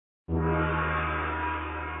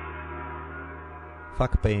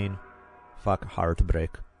Fuck pain. Fuck heartbreak.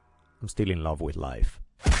 I'm still in love with life.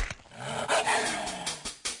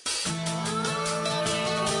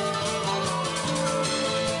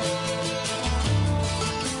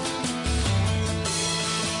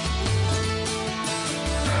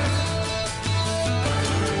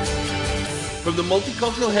 From the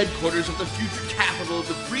multicultural headquarters of the future capital of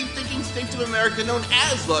the free-thinking states of America known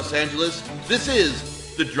as Los Angeles, this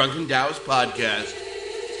is the Drunken Taoist Podcast.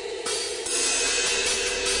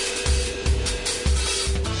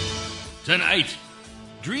 Tonight,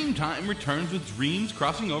 Dreamtime returns with dreams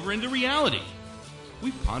crossing over into reality.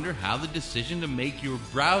 We ponder how the decision to make your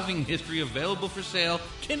browsing history available for sale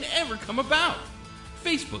can ever come about.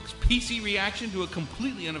 Facebook's PC reaction to a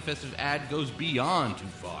completely unoffensive ad goes beyond too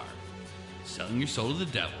far. Selling your soul to the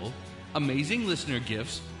devil, amazing listener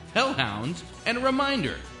gifts, hellhounds, and a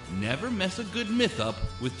reminder, never mess a good myth up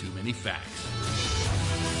with too many facts.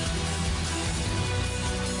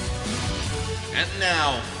 And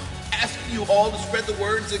now, asking you all to spread the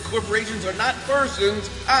words that corporations are not persons,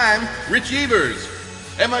 I'm Rich Evers.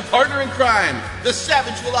 And my partner in crime, the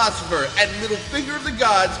savage philosopher and middle finger of the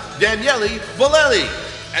gods, Daniele Bolelli,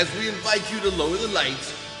 as we invite you to lower the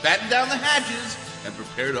lights, batten down the hatches, and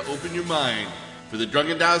prepare to open your mind, for the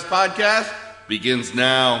Drunken Taoist Podcast begins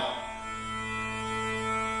now.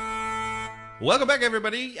 Welcome back,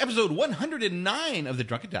 everybody. Episode 109 of the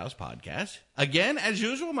Drunken Taoist Podcast. Again, as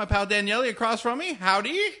usual, my pal Daniele across from me.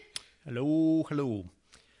 Howdy. Hello, hello.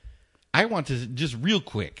 I want to just real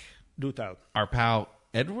quick. Do tell. Our pal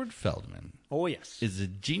Edward Feldman. Oh, yes. Is a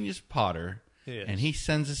genius potter. Yes. And he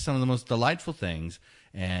sends us some of the most delightful things.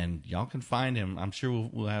 And y'all can find him. I'm sure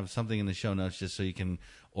we'll have something in the show notes just so you can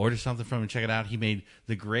order something from him and check it out. He made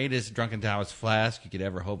the greatest Drunken Taoist flask you could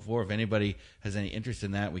ever hope for. If anybody has any interest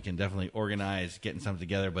in that, we can definitely organize getting something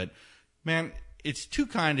together. But, man, it's too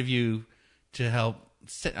kind of you to help.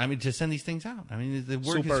 To send these things out. I mean, the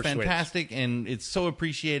work Super is fantastic, sweet. And it's so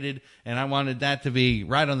appreciated. And I wanted that to be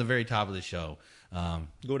right on the very top of the show.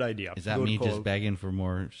 Good idea. Is that Good me call. just begging for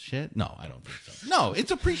more shit? No, I don't think so. No, it's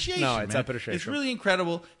appreciation. No, it's man. appreciation. It's really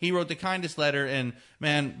incredible. He wrote the kindest letter, and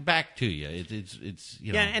man, back to you. It's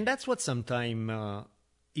you know. Yeah, and that's what sometimes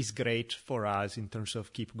is great for us in terms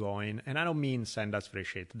of keep going. And I don't mean send us free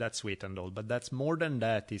shit. That's sweet and all, but that's more than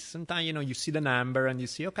that. Is sometimes you see the number and you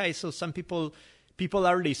see, okay, so some people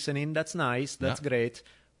are listening. That's nice. That's great,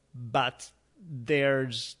 but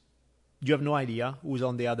you have no idea who's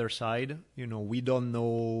on the other side. We don't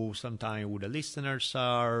know sometimes who the listeners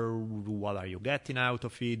are. What are you getting out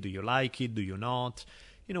of it? Do you like it? Do you not?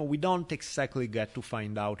 We don't exactly get to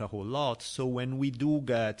find out a whole lot. So when we do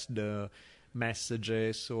get the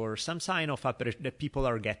messages or some sign of that people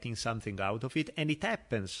are getting something out of it, and it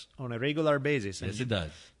happens on a regular basis. Yes, it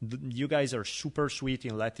does. You guys are super sweet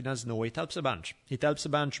in letting us know. It helps a bunch. It helps a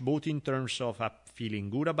bunch both in terms of feeling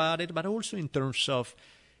good about it, but also in terms of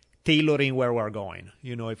tailoring where we're going.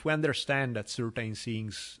 If we understand that certain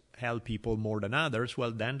things help people more than others,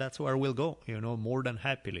 well, then that's where we'll go, more than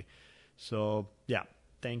happily. So, yeah,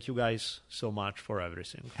 thank you guys so much for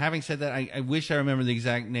everything. Having said that, I wish I remember the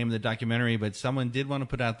exact name of the documentary, but someone did want to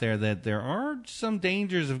put out there that there are some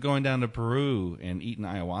dangers of going down to Peru and eating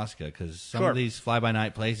ayahuasca, because some of these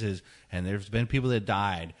fly-by-night places, and there's been people that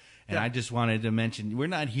died. And I just wanted to mention, we're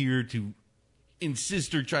not here to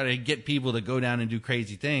insist or try to get people to go down and do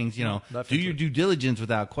crazy things. Do your due diligence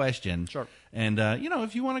without question. Sure. And,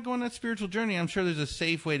 if you want to go on that spiritual journey, I'm sure there's a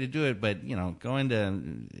safe way to do it. But, going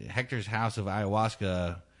to Hector's house of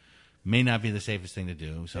ayahuasca may not be the safest thing to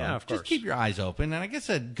do. So just keep your eyes open. And I guess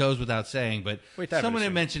that goes without saying. But someone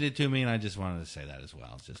had mentioned it to me, and I just wanted to say that as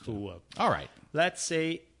well. Just cool. All right. Let's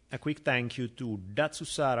say a quick thank you to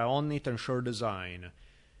Datsusara, Onnit, and Sure Design.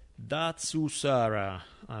 Datsusara,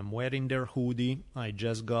 I'm wearing their hoodie. I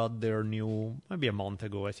just got their new, maybe a month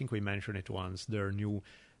ago, I think we mentioned it once, their new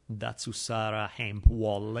Datsusara hemp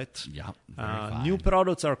wallet. Yeah, very fine. New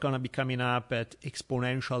products are going to be coming up at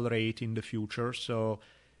exponential rate in the future, so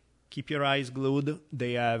keep your eyes glued.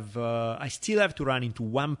 They have, I still have to run into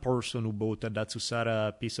one person who bought a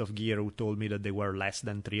Datsusara piece of gear who told me that they were less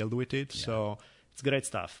than thrilled with it, so it's great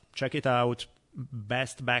stuff. Check it out.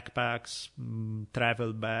 Best backpacks,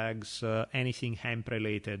 travel bags, anything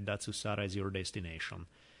hemp-related, Datsusara is your destination.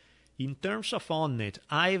 In terms of Onnit,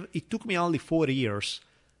 it took me only 4 years,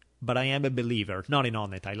 but I am a believer. Not in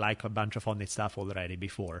Onnit, I like a bunch of Onnit stuff already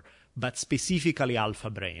before, but specifically Alpha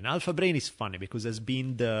Brain. Alpha Brain is funny because it's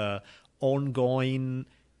been the ongoing,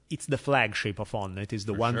 it's the flagship of Onnit, it's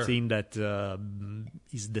the thing that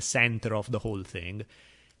is the center of the whole thing.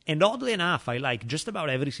 And oddly enough, I like just about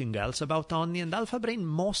everything else about Omni and Alpha Brain.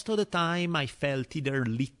 Most of the time, I felt either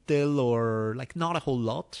little or like not a whole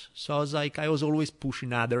lot. So I was always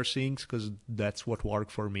pushing other things because that's what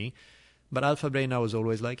worked for me. But Alpha Brain, I was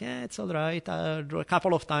always like, it's all right. A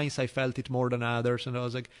couple of times I felt it more than others, and I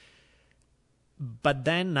was like, but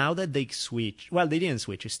then now that they switched, well, they didn't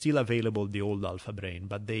switch. It's still available, the old Alpha Brain,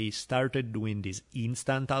 but they started doing this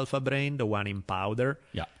instant Alpha Brain, the one in powder.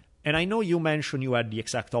 Yeah. And I know you mentioned you had the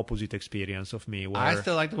exact opposite experience of me. Where I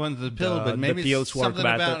still like the ones with the pill, but maybe the pills it's something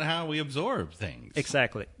work better. about how we absorb things.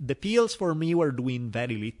 Exactly. The pills for me were doing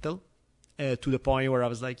very little. To the point where I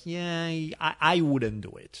was like, I wouldn't do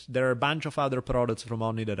it. There are a bunch of other products from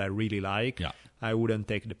Omni that I really like. Yeah. I wouldn't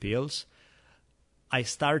take the pills. I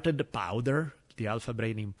started the powder, the Alpha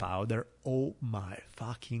Brain in powder. Oh my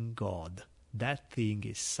fucking God. That thing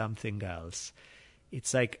is something else.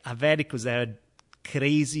 It's like, I've had it because I had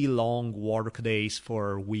crazy long work days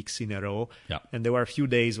for weeks in a row. Yeah. And there were a few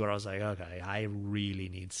days where I was like, okay, I really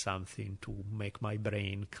need something to make my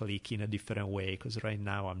brain click in a different way because right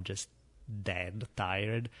now I'm just dead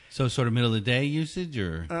tired. So sort of middle of the day usage,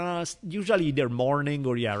 or usually either morning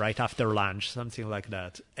or right after lunch, something like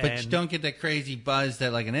that. But you don't get that crazy buzz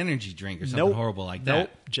that like an energy drink or something horrible like that. Nope,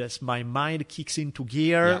 just my mind kicks into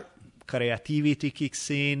gear, creativity kicks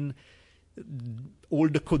in, all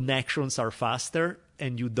the connections are faster,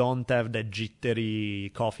 and you don't have that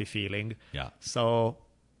jittery coffee feeling. Yeah. So,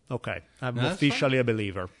 okay, I'm No, that's officially a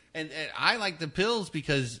believer. And I like the pills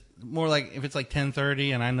because more like if it's like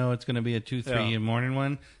 10:30 and I know it's going to be a 2-3 in the morning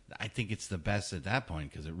one, I think it's the best at that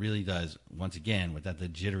point because it really does, once again, without the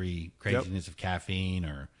jittery craziness of caffeine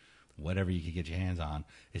or whatever you could get your hands on,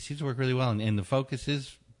 it seems to work really well. And the focus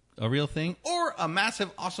is a real thing or a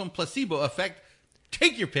massive, awesome placebo effect.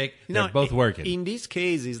 Take your pick. They're both working. In these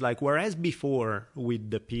cases, like whereas before with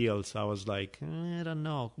the pills, I was like, I don't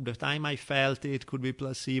know. The time I felt it could be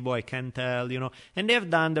placebo. I can't tell, And they've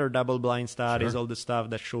done their double-blind studies, all the stuff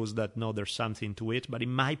that shows that, no, there's something to it. But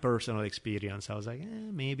in my personal experience, I was like,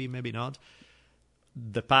 maybe, maybe not.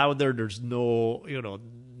 The powder, there's no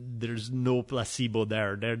placebo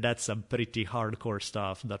there. That's some pretty hardcore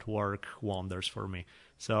stuff that work wonders for me.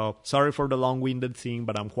 So sorry for the long-winded thing,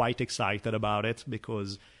 but I'm quite excited about it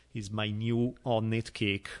because it's my new on-it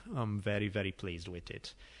kick. I'm very, very pleased with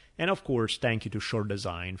it. And of course, thank you to Shore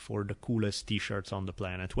Design for the coolest t-shirts on the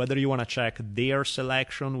planet. Whether you want to check their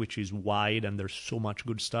selection, which is wide and there's so much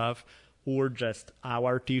good stuff, or just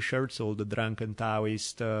our t-shirts, all the Drunken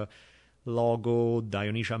Taoist logo,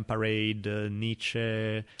 Dionysian Parade,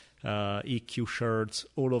 Nietzsche, EQ shirts,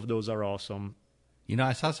 all of those are awesome.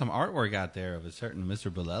 I saw some artwork out there of a certain Mr.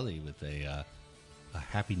 Bolelli with a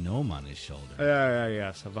happy gnome on his shoulder.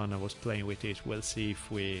 Yeah. Savannah was playing with it. We'll see if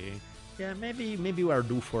we... maybe we are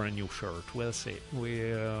due for a new shirt. We'll see.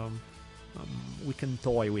 We can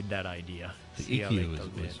toy with that idea. The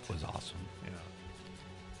EQ was awesome.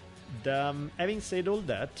 Yeah. Having said all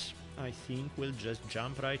that, I think we'll just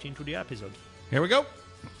jump right into the episode. Here we go.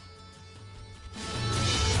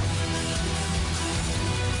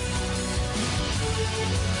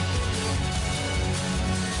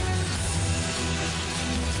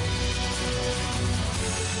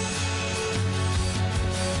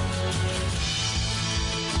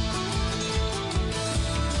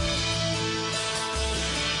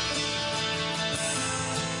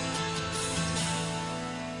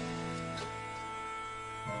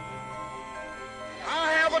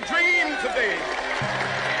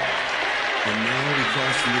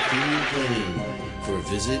 For a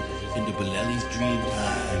visit into Bolelli's dream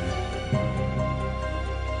time.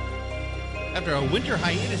 After a winter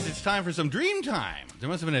hiatus, it's time for some dream time. There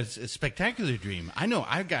must have been a spectacular dream. I know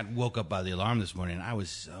I woke up by the alarm this morning, and I was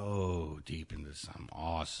so deep into something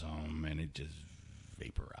awesome, and it just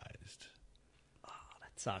vaporized. Oh,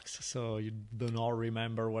 that sucks. So you do not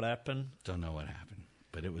remember what happened? Don't know what happened,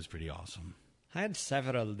 but it was pretty awesome. I had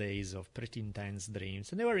several days of pretty intense dreams,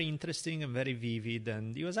 and they were interesting and very vivid,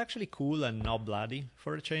 and it was actually cool and not bloody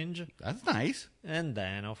for a change. That's nice. And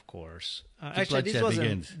then, of course, actually,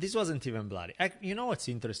 this wasn't even bloody. You know what's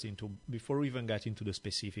interesting, too? Before we even get into the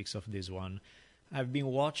specifics of this one, I've been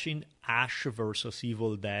watching Ash vs.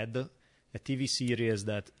 Evil Dead, a TV series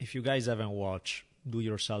that, if you guys haven't watched, do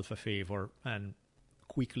yourself a favor and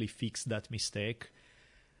quickly fix that mistake.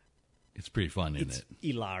 It's pretty fun, isn't it? It's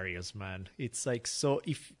hilarious, man. It's like, so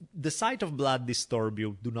if the sight of blood disturb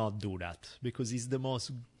you, do not do that because it's the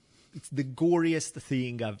goriest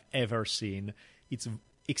thing I've ever seen. It's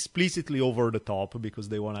explicitly over the top because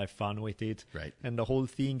they want to have fun with it. Right. And the whole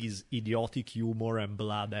thing is idiotic humor and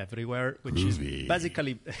blood everywhere, which Groovy.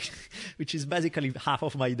 is basically half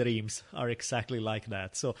of my dreams are exactly like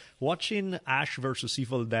that. So watching Ash versus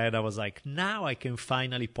Evil Dead, I was like, now I can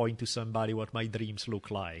finally point to somebody what my dreams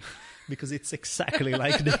look like. Because it's exactly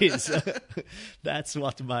like this. That's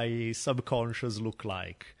what my subconscious look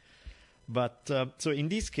like. But so in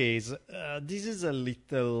this case, this is a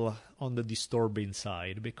little on the disturbing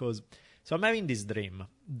side because so I'm having this dream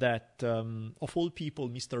that of all people,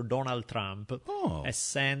 Mr. Donald Trump has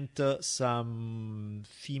sent some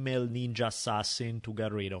female ninja assassin to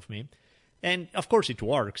get rid of me. And of course it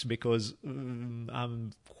works because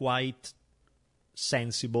I'm quite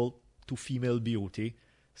sensible to female beauty.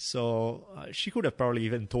 So she could have probably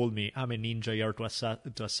even told me, I'm a ninja here to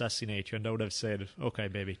assassinate you. And I would have said, okay,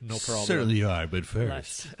 baby, no problem. Certainly you are, but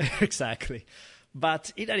first. Exactly.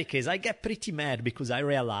 But in any case, I get pretty mad because I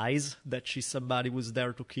realize that she's somebody who's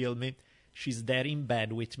there to kill me. She's there in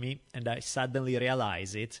bed with me. And I suddenly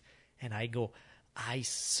realize it. And I go, I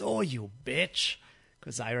saw you, bitch.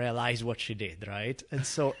 Because I realized what she did, right? And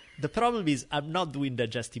so the problem is I'm not doing that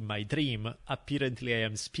just in my dream. Apparently I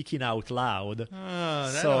am speaking out loud.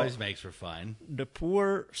 Oh, that So always makes for fun. the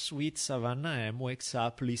poor, sweet Savannah M wakes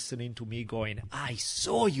up listening to me going, I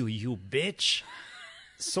saw you, you bitch.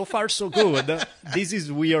 So far, so good. This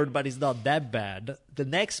is weird, but it's not that bad. The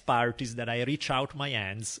next part is that I reach out my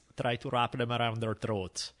hands, try to wrap them around her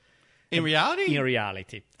throat. In reality? In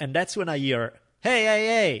reality. And that's when I hear, hey, hey,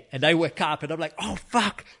 hey. And I wake up and I'm like, oh,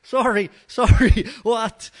 fuck. Sorry.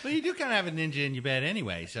 What? Well, you do kind of have a ninja in your bed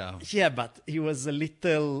anyway, so. Yeah, but it was a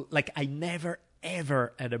little, like, I never,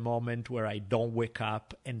 ever had a moment where I don't wake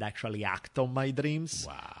up and actually act on my dreams.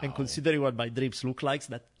 Wow. And considering what my dreams look like,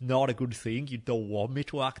 that's not a good thing. You don't want me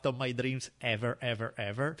to act on my dreams ever, ever,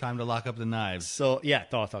 ever. Time to lock up the knives. So, yeah,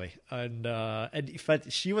 totally. And in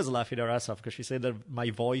fact, she was laughing her ass off because she said that my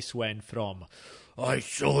voice went from, I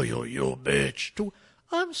saw you, you bitch, to,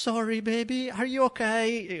 I'm sorry, baby, are you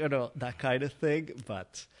okay? You know, that kind of thing.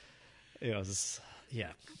 But it was,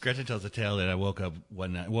 yeah. Gretchen tells a tale that I woke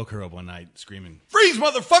her up one night screaming, "Freeze,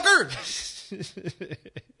 motherfucker!"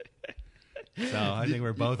 So I think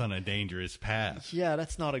we're both on a dangerous path. Yeah,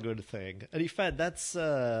 that's not a good thing. And in fact, that's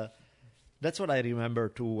what I remember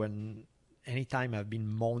too. When anytime I've been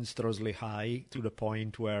monstrously high to the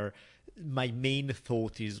point where my main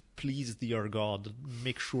thought is, please, dear God,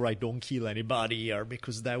 make sure I don't kill anybody here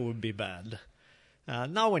because that would be bad.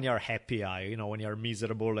 Now when you're happy, when you're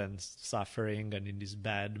miserable and suffering and in this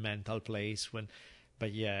bad mental place,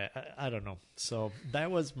 but yeah, I don't know. So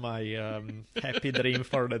that was my happy dream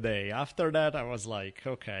for the day. After that, I was like,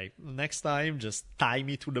 okay, next time, just tie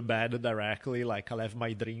me to the bed directly. Like I'll have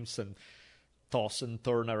my dreams and toss and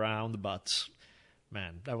turn around. But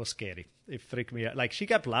man, that was scary. It freaked me out. Like she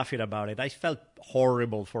kept laughing about it. I felt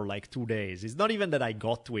horrible for like 2 days. It's not even that I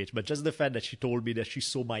got to it, but just the fact that she told me that she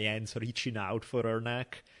saw my hands reaching out for her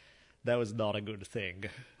neck. That was not a good thing.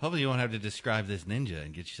 Hopefully you won't have to describe this ninja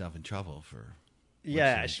and get yourself in trouble for...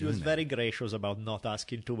 Yeah, she was very gracious about not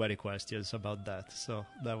asking too many questions about that. So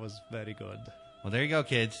that was very good. Well, there you go,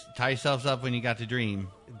 kids. Tie yourselves up when you got to dream.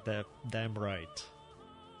 Damn right.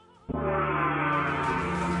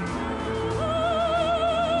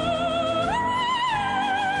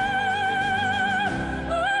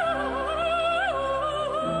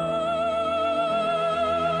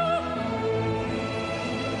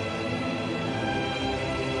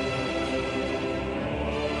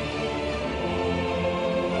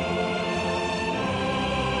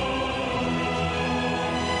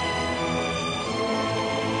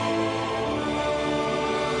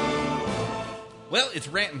 Well, it's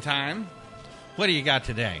ranting time. What do you got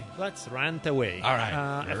today? Let's rant away. All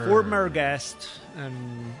right. A former guest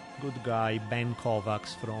and good guy, Ben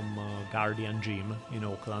Kovacs from Guardian Gym in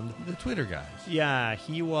Oakland. The Twitter guys. Yeah,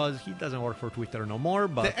 he doesn't work for Twitter no more,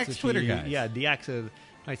 but the ex-Twitter guys. Yeah, the ex.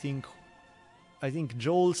 I think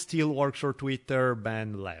Joel still works for Twitter.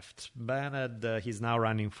 Ben left. Ben he's now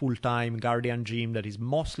running full-time Guardian Gym that is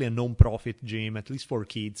mostly a non-profit gym, at least for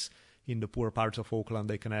kids. In the poor parts of Oakland,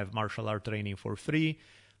 they can have martial art training for free.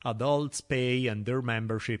 Adults pay, and their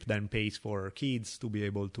membership then pays for kids to be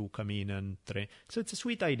able to come in and train. So it's a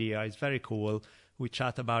sweet idea. It's very cool. We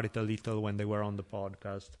chat about it a little when they were on the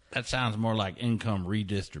podcast. That sounds more like income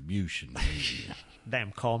redistribution.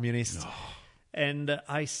 Damn communists. No. And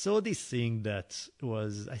I saw this thing that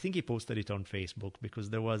was, I think he posted it on Facebook because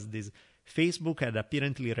there was this, Facebook had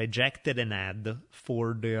apparently rejected an ad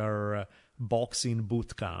for their boxing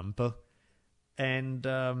boot camp. And,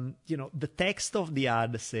 the text of the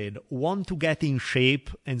ad said, want to get in shape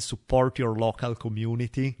and support your local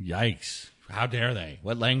community? Yikes. How dare they?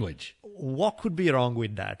 What language? What could be wrong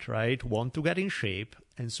with that, right? Want to get in shape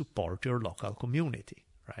and support your local community,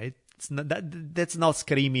 right? That's not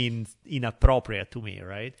screaming inappropriate to me,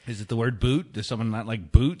 right? Is it the word boot? Does someone not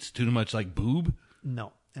like boots? Too much like boob?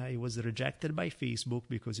 No. It was rejected by Facebook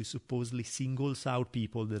because it supposedly singles out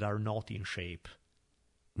people that are not in shape.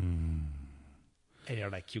 And you're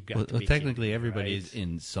like, you got to be technically, kidding, everybody right? is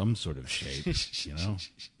in some sort of shape,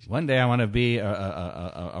 One day I want to be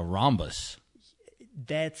a rhombus.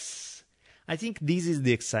 I think this is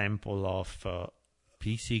the example of...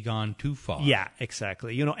 PC gone too far. Yeah,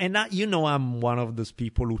 exactly. And I'm one of those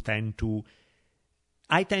people who tend to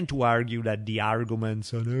argue that the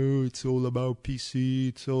arguments on, it's all about PC,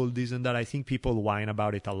 it's all this and that. I think people whine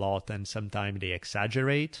about it a lot and sometimes they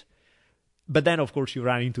exaggerate. But then, of course, you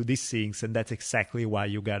run into these things, and that's exactly why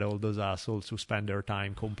you get all those assholes who spend their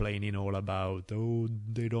time complaining all about,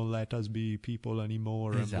 they don't let us be people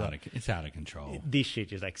anymore. It's out of control. This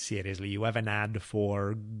shit is like, seriously, you have an ad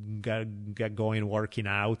for get going working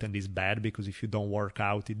out, and it's bad because if you don't work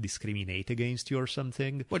out, it discriminates against you or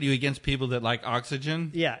something. What, are you against people that like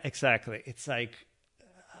oxygen? Yeah, exactly. It's like...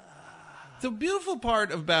 The beautiful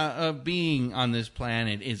part about being on this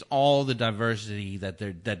planet is all the diversity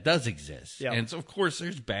that does exist. Yeah. And so, of course,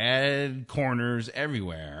 there's bad corners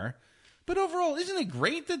everywhere. But overall, isn't it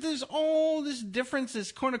great that there's all this difference,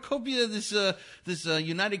 this cornucopia, this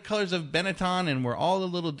United Colors of Benetton, and we're all a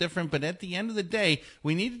little different. But at the end of the day,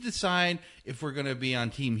 we need to decide if we're going to be on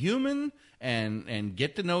Team Human and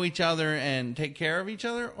get to know each other and take care of each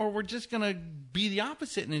other, or we're just going to be the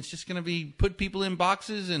opposite, and it's just going to be put people in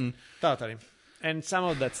boxes. And totally. And some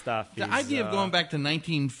of that stuff the is... idea of going back to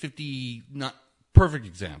 1950, not perfect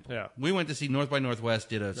example. Yeah. We went to see North by Northwest,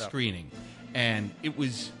 did a screening, and it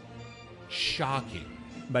was shocking.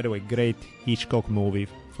 By the way, great Hitchcock movie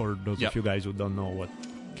for those Yep. of you guys who don't know what...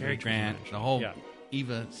 Cary Grant, the whole Yeah.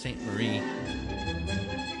 Eva St. Marie.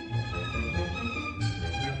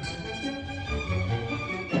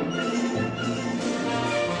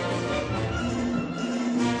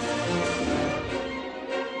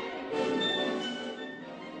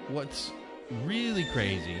 What's really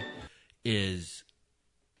crazy is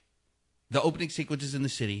the opening sequences in the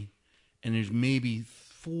city, and there's maybe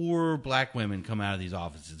 4 black women come out of these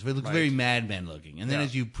offices. It looks very Mad Men looking. And then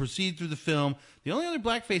as you proceed through the film, the only other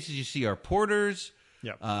black faces you see are porters,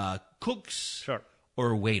 cooks,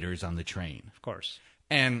 or waiters on the train. Of course.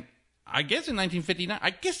 And I guess in 1959, I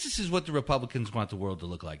guess this is what the Republicans want the world to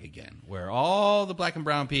look like again, where all the black and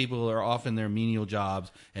brown people are off in their menial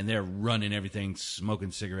jobs and they're running everything,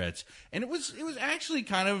 smoking cigarettes. And it was actually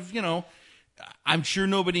kind of, I'm sure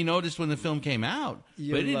nobody noticed when the film came out,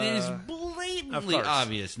 but it is blatantly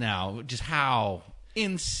obvious now just how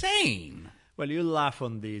insane. Well, you laugh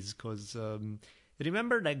on this because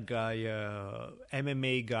remember that guy,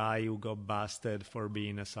 MMA guy who got busted for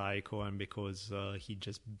being a psycho and because he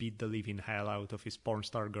just beat the living hell out of his porn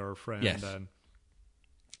star girlfriend? Yes.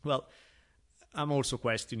 Well, I'm also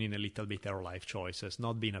questioning a little bit their life choices,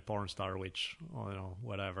 not being a porn star, which,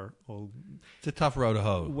 whatever. It's a tough road to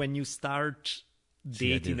hoe. When you start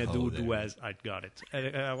dating a dude who has... I got it.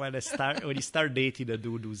 When you start dating a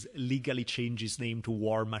dude who's legally changed his name to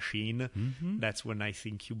War Machine, that's when I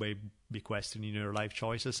think you may be questioning your life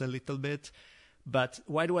choices a little bit. But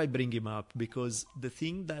why do I bring him up? Because the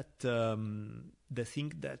thing that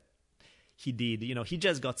he did, he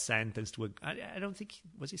just got sentenced to I don't think...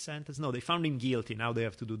 Was he sentenced? No, they found him guilty. Now they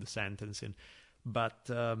have to do the sentencing. But,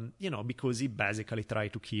 because he basically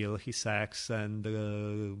tried to kill his ex and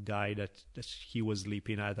the guy that he was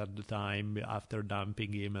sleeping at the time after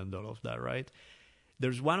dumping him and all of that, right?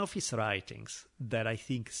 There's one of his writings that I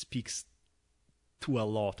think speaks to a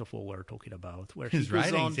lot of what we're talking about. Where His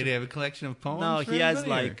writings? Did he have a collection of poems? No, he has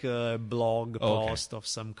everybody, like a blog post of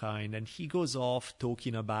some kind, and he goes off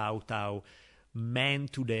talking about how men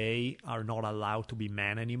today are not allowed to be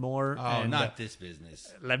men anymore. Oh, and, not this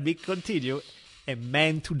business. Let me continue. And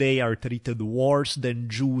men today are treated worse than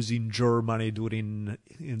Jews in Germany during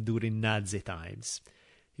Nazi times.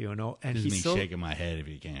 And this is me shaking my head if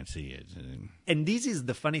you can't see it. And this is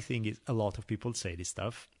the funny thing is a lot of people say this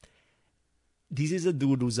stuff. This is a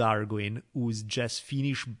dude who's just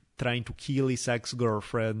finished trying to kill his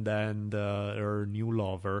ex-girlfriend and her new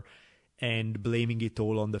lover and blaming it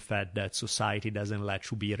all on the fact that society doesn't let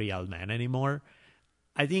you be a real man anymore.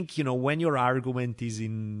 I think, when your argument is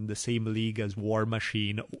in the same league as War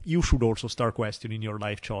Machine, you should also start questioning your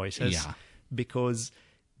life choices. Yeah. Because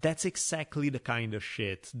that's exactly the kind of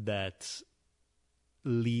shit that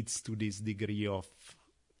leads to this degree of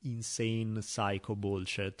insane psycho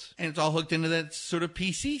bullshit. And it's all hooked into that sort of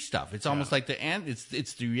PC stuff. It's almost like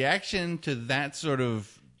it's the reaction to that sort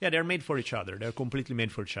of... Yeah, they're made for each other. They're completely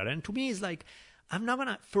made for each other. And to me, it's like, I'm not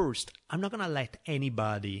going to let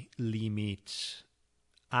anybody limit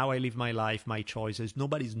how I live my life, my choices.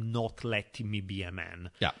 Nobody's not letting me be a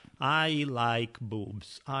man. Yeah. I like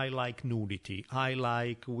boobs. I like nudity.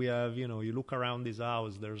 We have, you look around this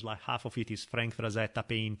house, there's like half of it is Frank Frazetta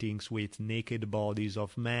paintings with naked bodies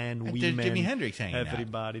of men, and women. There's Jimi Hendrix hanging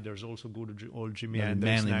everybody. Out. There's also good old Jimi the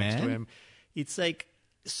Hendrix manly next man. to him. It's like,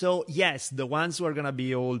 so yes, the ones who are going to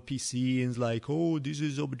be all PC and like, oh, this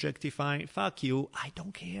is objectifying. Fuck you. I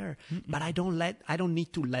don't care. But I don't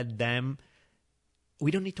need to let them. We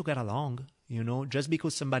don't need to get along, just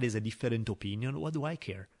because somebody has a different opinion. What do I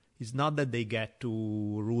care? It's not that they get to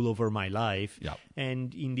rule over my life. Yep.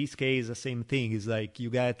 And in this case, the same thing is like you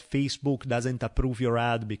get Facebook doesn't approve your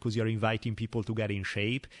ad because you're inviting people to get in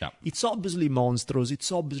shape. Yep. It's obviously monstrous.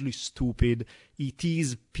 It's obviously stupid. It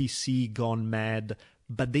is PC gone mad.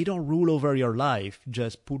 But they don't rule over your life.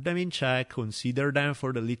 Just put them in check, consider them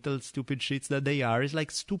for the little stupid shits that they are. It's like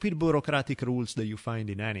stupid bureaucratic rules that you find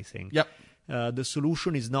in anything. Yep. The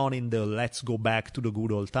solution is not in the let's go back to the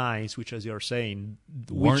good old times, which, as you're saying,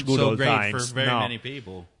 weren't which good so old great times? for very many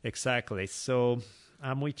people. Exactly. So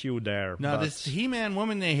I'm with you there. No, but... this He-Man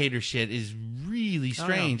woman hater shit is really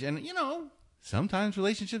strange. And, sometimes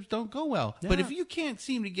relationships don't go well. Yeah. But if you can't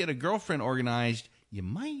seem to get a girlfriend organized, you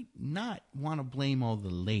might not want to blame all the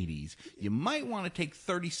ladies. You might want to take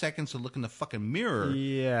 30 seconds to look in the fucking mirror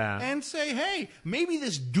and say, hey, maybe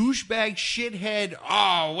this douchebag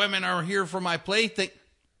shithead, women are here for my plaything.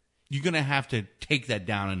 You're going to have to take that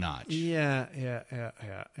down a notch. Yeah,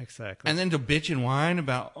 exactly. And then to bitch and whine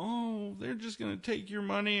about, they're just going to take your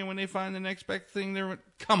money, and when they find the next best thing,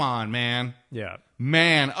 come on, man. Yeah.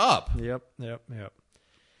 Man up. Yep.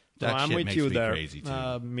 That I'm shit with makes you me there. crazy,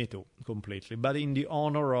 too. Me too, completely. But in the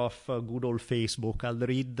honor of good old Facebook, I'll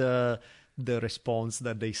read the response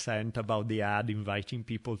that they sent about the ad inviting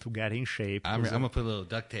people to get in shape. I'm going to put a little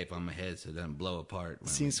duct tape on my head so it doesn't blow apart.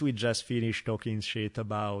 Since we just finished talking shit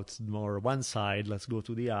about more one side, let's go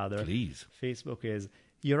to the other. Please. Facebook is,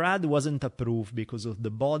 your ad wasn't approved because of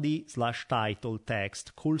the body/title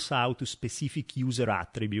text calls out to specific user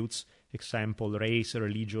attributes, example, race,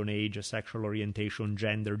 religion, age, sexual orientation,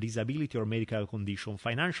 gender, disability or medical condition,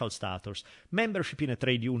 financial status, membership in a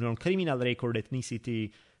trade union, criminal record,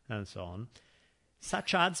 ethnicity, and so on.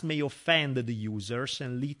 Such ads may offend the users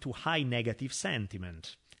and lead to high negative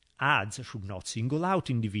sentiment. Ads should not single out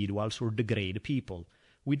individuals or degrade people.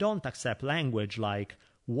 We don't accept language like,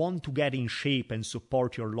 want to get in shape and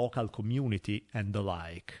support your local community, and the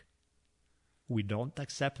like. We don't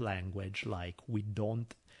accept language like, we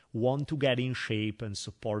don't want to get in shape and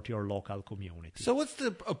support your local community. So what's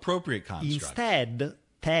the appropriate construct? Instead,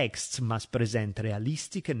 texts must present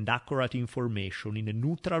realistic and accurate information in a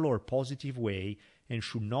neutral or positive way and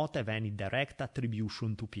should not have any direct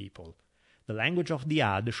attribution to people. The language of the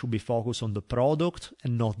ad should be focused on the product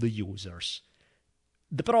and not the users.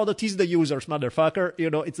 The product is the users, motherfucker.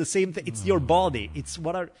 It's the same thing. It's your body.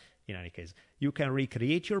 In any case, you can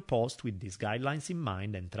recreate your post with these guidelines in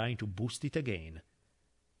mind and trying to boost it again.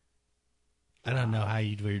 I don't know how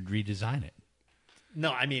you'd redesign it.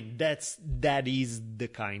 No, I mean, that is the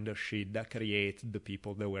kind of shit that creates the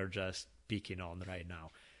people that we're just picking on right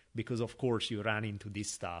now. Because, of course, you run into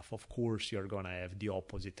this stuff. Of course, you're going to have the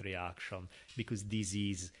opposite reaction. Because this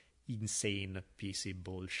is insane PC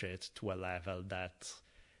bullshit to a level that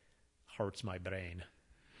hurts my brain.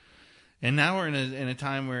 And now we're in a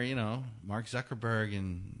time where, Mark Zuckerberg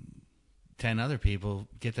and 10 other people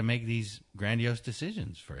get to make these grandiose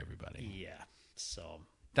decisions for everybody. Yeah, so...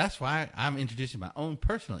 That's why I'm introducing my own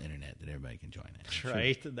personal internet that everybody can join in.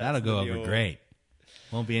 Right. Sure. That'll go over great.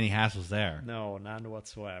 Won't be any hassles there. No, none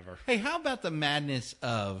whatsoever. Hey, how about the madness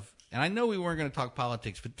of, and I know we weren't going to talk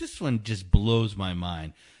politics, but this one just blows my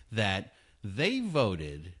mind, that they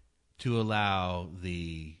voted to allow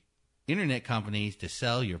the internet companies to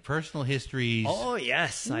sell your personal histories. Oh,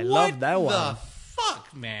 yes. I love that one. What the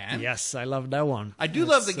fuck, man? Yes, I love that one. I do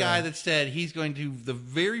love the guy that said he's going to, the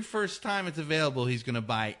very first time it's available, he's going to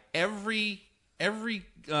buy every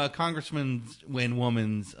congressman's and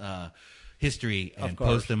woman's history and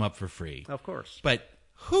post them up for free. Of course. But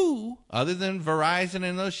who, other than Verizon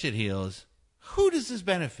and those shitheels, who does this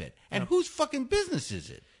benefit? And whose fucking business is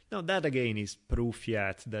it? No, that again is proof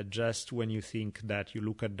yet that just when you think that you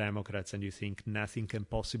look at Democrats and you think nothing can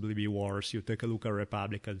possibly be worse, you take a look at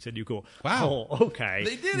Republicans and you go, wow, oh, okay,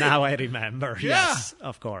 they did now I remember. Yeah. Yes,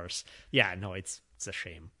 of course. Yeah, no, it's it's a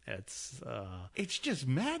shame. It's just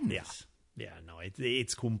madness. Yeah, no,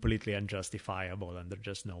 it's completely unjustifiable, and there's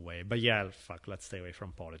just no way. But yeah, fuck, let's stay away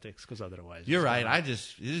from politics, because otherwise... You're right.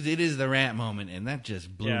 It is the rant moment, and that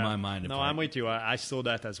just blew my mind apart. No, I'm with you. I saw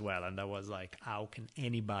that as well, and I was like, how can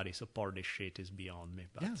anybody support this shit is beyond me.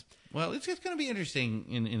 But Yeah. Well, it's going to be interesting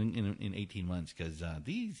in 18 months, because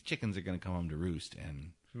these chickens are going to come home to roost.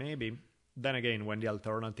 And maybe. Then again, when the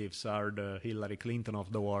alternatives are the Hillary Clinton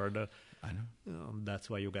of the world, I know. That's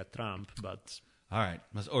why you get Trump, but... All right,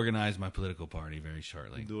 must organize my political party very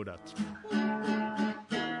shortly. Do that.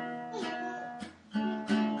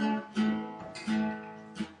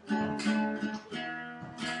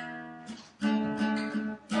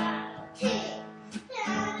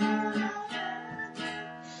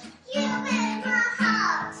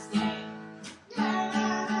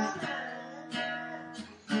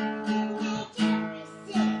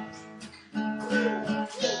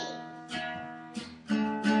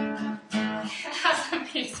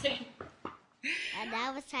 And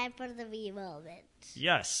now it's time for the me moment.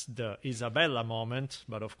 Yes, the Isabella moment,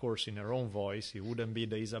 but of course in her own voice. It wouldn't be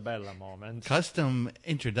the Isabella moment. Custom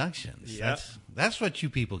introductions. Yeah. That's what you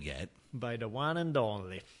people get. By the one and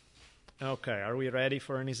only. Okay, are we ready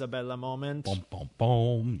for an Isabella moment? Boom, boom,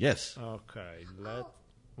 boom. Yes. Okay,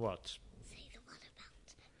 what? Say the one about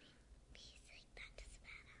music that is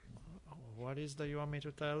better. What is that you want me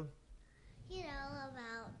to tell? You know,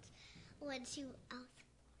 about when she...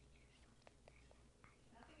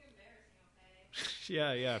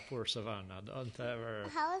 Yeah, poor Savannah. Don't ever...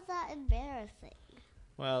 How is that embarrassing?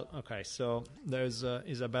 Well, okay, so there's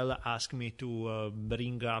Isabella asked me to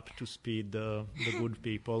bring up to speed the good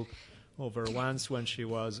people over once when she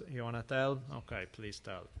was... You want to tell? Okay, please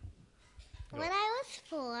tell. When I was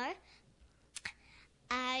 4,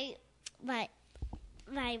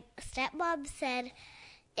 my stepmom said,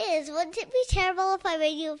 wouldn't it be terrible if I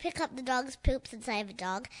made you pick up the dog's poop since I have a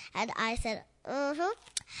dog? And I said,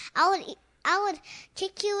 I would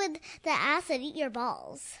kick you in the ass and eat your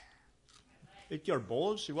balls. Eat your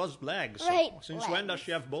balls? She was legs. Right, Since when does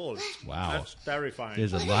she have balls? Wow. That's terrifying.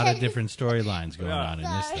 There's a lot of different storylines going Yeah. on in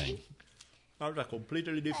this Sorry. thing. That's a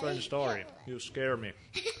completely different story. You scare me.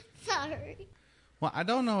 Sorry. Well, I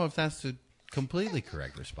don't know if that's the completely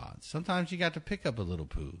correct response. Sometimes you got to pick up a little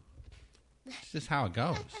poo. It's just how it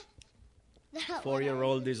goes.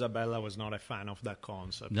 4-year-old Isabella was not a fan of that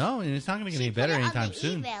concept. No, and it's not going to get She any better put it anytime on the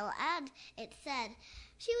soon. email, and it said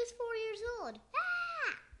she was 4 years old.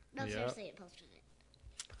 Ah! No, Yeah. seriously, it posted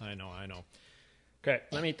it. I know. Okay,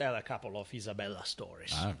 let me tell a couple of Isabella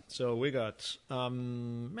stories. Ah. So we got,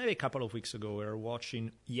 maybe a couple of weeks ago, we were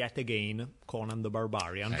watching yet again Conan the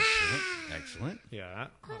Barbarian. Excellent. Yeah,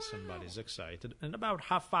 somebody's excited. And about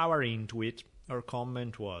half hour into it, her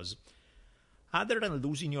comment was, other than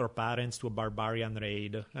losing your parents to a barbarian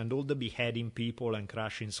raid and all the beheading people and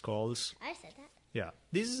crashing skulls, I said that. yeah,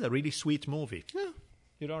 this is a really sweet movie.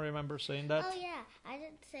 You don't remember saying that? Oh, yeah.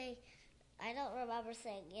 I don't remember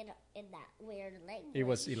saying it in that weird language. It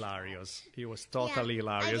was hilarious. It was totally Yeah,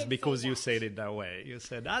 I hilarious did because say you that. said it that way. You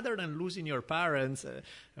said, other than losing your parents, it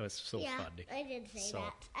was so Yeah, funny. I did say So-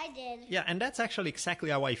 that. I did. Yeah, and that's actually exactly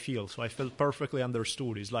how I feel. So I felt perfectly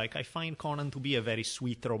understood. It's like I find Conan to be a very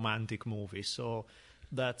sweet, romantic movie. So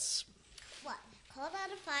that's What?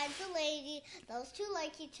 Conan finds a lady. Those two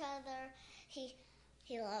like each other. He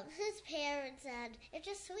loves his parents, and it's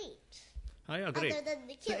just sweet. I agree. Other than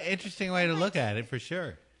the It's an killing. interesting way to look at it, for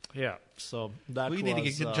sure. Yeah, so that We was need to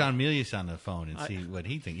get John Milius on the phone and see what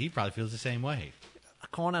he thinks. He probably feels the same way.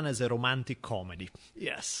 Conan as a romantic comedy.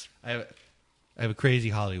 Yes. I have a crazy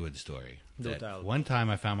Hollywood story. Do that tell. One time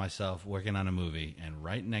I found myself working on a movie, and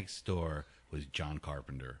right next door was John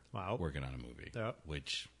Carpenter Wow. working on a movie, Yeah.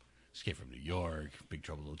 which Escape from New York, Big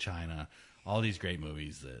Trouble in Little China, all these great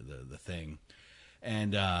movies, the Thing.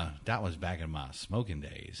 And that was back in my smoking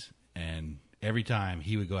days. And every time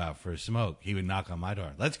he would go out for a smoke, he would knock on my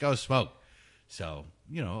door. Let's go smoke. So,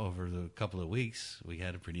 over the couple of weeks, we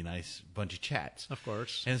had a pretty nice bunch of chats. Of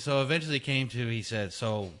course. And so eventually it came to, he said,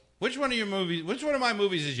 so which one of my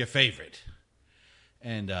movies is your favorite?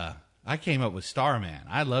 And I came up with Starman.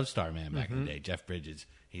 I loved Starman back in the day, Jeff Bridges.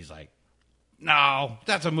 He's like, no,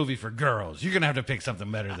 that's a movie for girls. You're going to have to pick something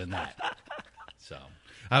better than that. So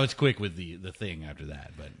I was quick with the Thing after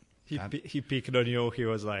that. But He picked on you. He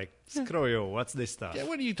was like, screw you. What's this stuff? yeah,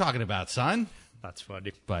 what are you talking about, son? That's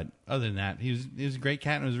funny. But other than that, he was a great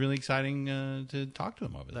cat, and it was really exciting to talk to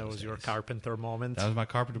him over That those was your days. Carpenter moment. That was my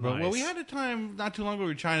Carpenter bro. Nice. Well, we had a time not too long ago we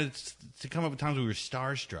were trying to come up with times we were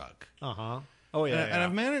starstruck. Uh-huh. Oh, yeah. And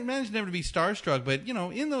I've managed never to be starstruck, but,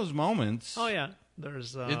 in those moments... Oh, yeah.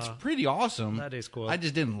 there's It's pretty awesome. that is cool. I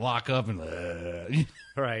just didn't lock up and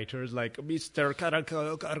right. There's like Mr.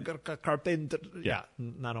 Carpenter. Yeah,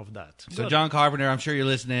 none of that. So Good. John Carpenter, I'm sure you're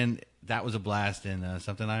listening. That was a blast and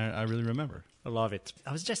something I really remember. I love it.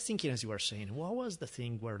 I was just thinking as you were saying, what was the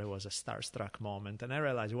thing where there was a starstruck moment? And I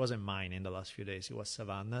realized it wasn't mine in the last few days. It was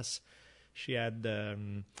Savannah's. She had,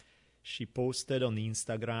 she posted on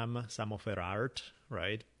Instagram some of her art,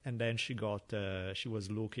 right? And then she got, she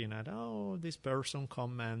was looking at, this person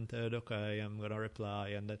commented, okay, I'm going to reply.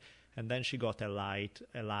 And then she got a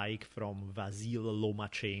like from Vasil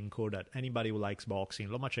Lomachenko, that anybody who likes boxing,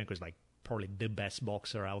 Lomachenko is like probably the best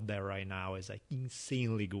boxer out there right now. Is like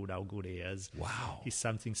insanely good how good he is. Wow. He's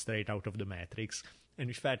something straight out of the Matrix. And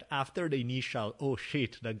in fact, after the initial, oh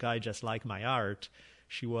shit, that guy just liked my art,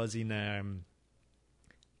 she was in,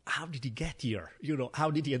 how did he get here?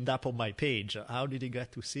 How did he end up on my page? How did he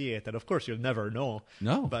get to see it? And of course, you'll never know.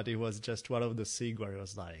 No. But it was just one of the things where it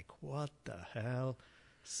was like, what the hell?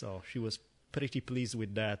 So she was pretty pleased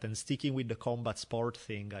with that. And sticking with the combat sport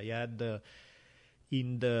thing, I had...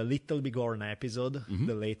 in the Little Big Horn episode,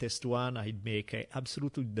 the latest one, I'd make an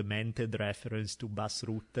absolutely demented reference to Bas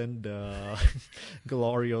Rutten, the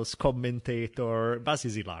glorious commentator. Bas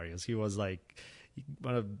is hilarious. He was like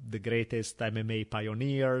one of the greatest MMA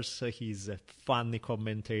pioneers. He's a funny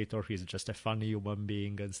commentator. He's just a funny human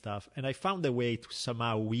being and stuff. And I found a way to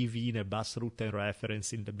somehow weave in a Bas Rutten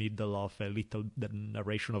reference in the middle of the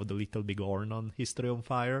narration of the Little Big Horn on History on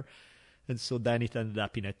Fire. And so then it ended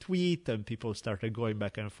up in a tweet, and people started going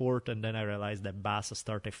back and forth. And then I realized that Bass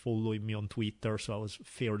started following me on Twitter, so I was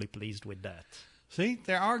fairly pleased with that. See,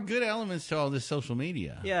 there are good elements to all this social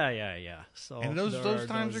media. Yeah. So And those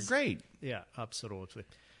times are great. Yeah, absolutely.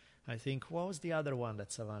 I think, what was the other one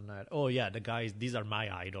that Savannah had? Oh, yeah, the guys, these are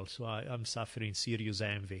my idols, so I'm suffering serious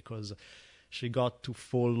envy because she got to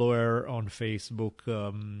follow her on Facebook,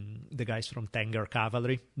 the guys from Tanger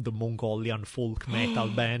Cavalry, the Mongolian folk metal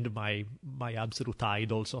band, my absolute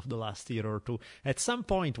idols of the last year or two. At some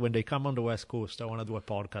point, when they come on the West Coast, I want to do a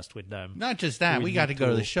podcast with them. Not just that, we got to go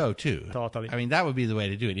to the show, too. Totally. I mean, that would be the way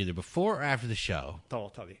to do it, either before or after the show.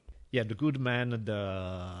 Totally. Yeah, the good man,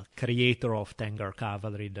 the creator of Tanger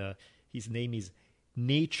Cavalry, his name is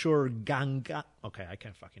Nature Ganga. Okay, I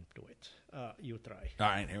can't fucking do it. You try. All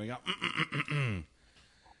right, here we go.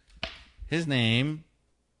 His name,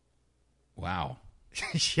 wow.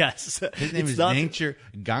 Yes. His name is Nature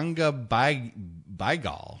Ganga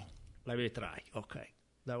Baigal. Let me try. Okay.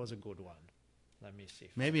 That was a good one. Let me see.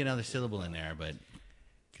 Maybe another syllable in there, but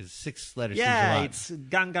because 6 letters seems a Yeah, lot. it's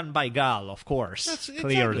Gangan Baigal, of course. That's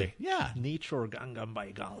clearly. exactly, yeah. Nature Gangan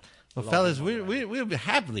Baigal. Well, fellas, we would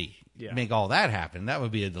happily make all that happen. That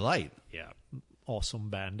would be a delight. Yeah. Awesome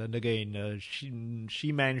band. And again,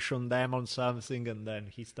 she mentioned them on something, and then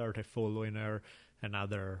he started following her.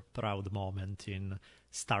 Another proud moment in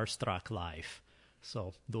Starstruck life.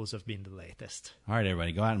 So those have been the latest. All right,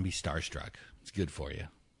 everybody, go out and be starstruck. It's good for you.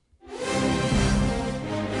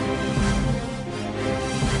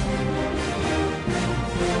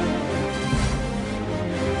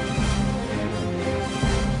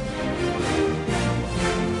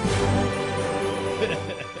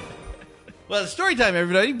 Well, it's story time,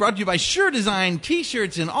 everybody. Brought to you by Sure Design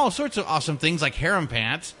T-shirts and all sorts of awesome things like harem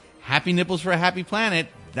pants. Happy nipples for a happy planet.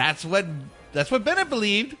 That's what Bennett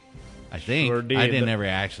believed. I think. Sure did. I didn't ever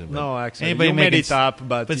actually. No, actually. Anybody you made it up,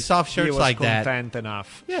 but soft shirts he was like that. content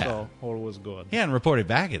enough. Yeah. So all was good. He hadn't reported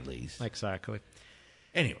back at least. Exactly.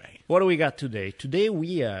 Anyway. What do we got today? Today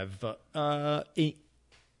we have, I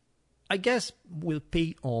guess we'll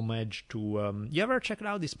pay homage to, you ever checked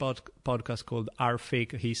out this podcast called Our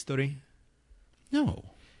Fake History? No.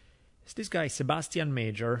 It's this guy, Sebastian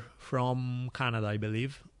Major, from Canada, I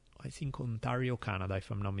believe. I think Ontario, Canada,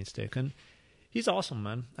 if I'm not mistaken. He's awesome,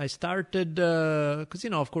 man. I started, because,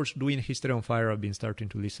 of course, doing History on Fire, I've been starting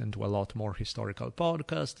to listen to a lot more historical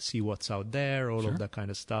podcasts, see what's out there, all of that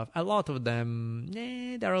kind of stuff. A lot of them,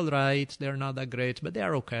 they're all right. They're not that great, but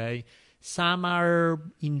they're okay. Some are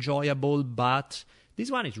enjoyable, but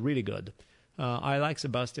this one is really good. I like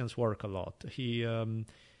Sebastian's work a lot. He...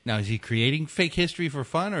 Now, is he creating fake history for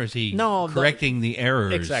fun, or is he No, correcting the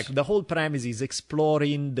errors? Exactly. The whole premise is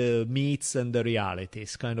exploring the myths and the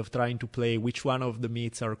realities, kind of trying to play which one of the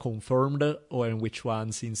myths are confirmed or which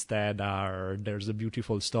ones instead are, there's a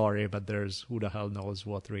beautiful story, but there's who the hell knows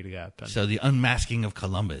what really happened. So the unmasking of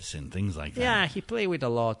Columbus and things like that. Yeah, he played with a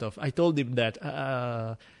lot of... I told him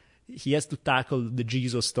that he has to tackle the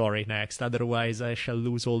Jesus story next. Otherwise, I shall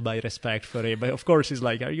lose all my respect for him. But of course, he's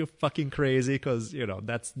like, are you fucking crazy? Because,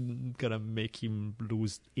 that's going to make him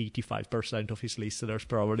lose 85% of his listeners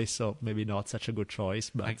probably. So maybe not such a good choice.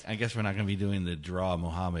 But I guess we're not going to be doing the Draw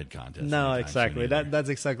Muhammad contest. no, anytime exactly. soon either. That's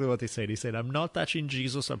exactly what he said. He said, I'm not touching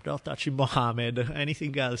Jesus. I'm not touching Muhammad.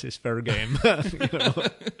 Anything else is fair game.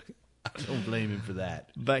 I don't blame him for that.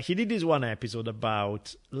 But he did this one episode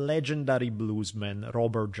about legendary bluesman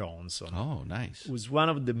Robert Johnson. Oh, nice. Who's one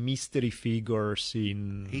of the mystery figures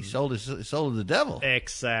in... He sold his soul to the devil.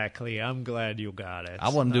 Exactly. I'm glad you got it. I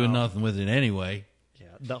wasn't doing nothing with it anyway.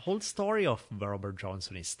 Yeah, the whole story of Robert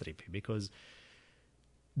Johnson is trippy because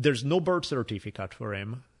there's no birth certificate for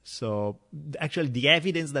him. So actually the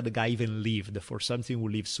evidence that the guy even lived for something who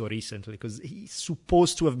lived so recently, because he's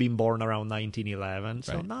supposed to have been born around 1911,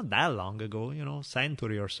 so Right. not that long ago,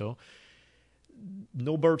 century or so.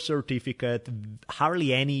 No birth certificate,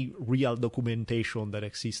 hardly any real documentation that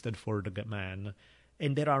existed for the man.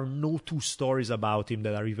 And there are no two stories about him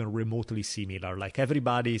that are even remotely similar. Like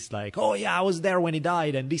everybody's like, oh yeah, I was there when he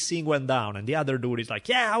died and this thing went down. And the other dude is like,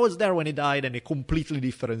 yeah, I was there when he died, and a completely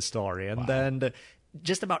different story. And then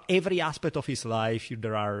just about every aspect of his life,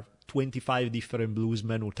 there are 25 different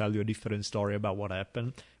bluesmen who tell you a different story about what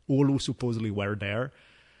happened, all who supposedly were there.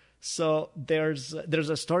 So there's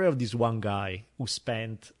a story of this one guy who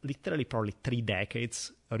spent literally probably 3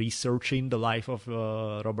 decades researching the life of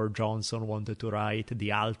Robert Johnson, wanted to write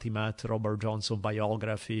the ultimate Robert Johnson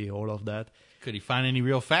biography, all of that. Could he find any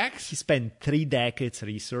real facts? He spent 3 decades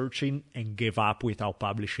researching and gave up without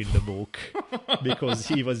publishing the book because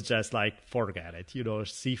he was just like, forget it.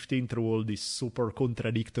 Sifting through all this super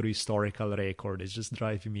contradictory historical record is just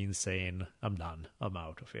driving me insane. I'm done. I'm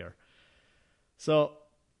out of here. So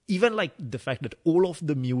even like the fact that all of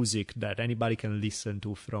the music that anybody can listen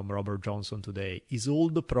to from Robert Johnson today is all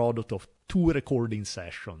the product of 2 recording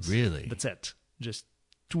sessions. Really? That's it. Just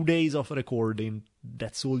 2 days of recording.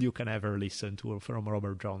 That's all you can ever listen to from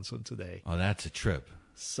Robert Johnson today. Oh, that's a trip.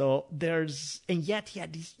 So and yet he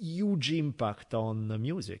had this huge impact on the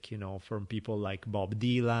music, from people like Bob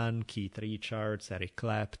Dylan, Keith Richards, Eric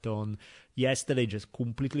Clapton. Yesterday, just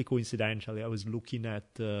completely coincidentally, I was looking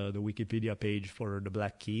at the Wikipedia page for the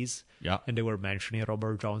Black Keys. Yeah. And they were mentioning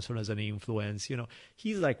Robert Johnson as an influence.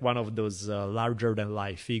 He's like one of those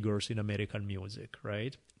larger-than-life figures in American music,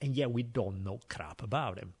 right? And yet we don't know crap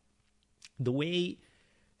about him. The way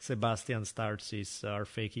Sebastian starts his Our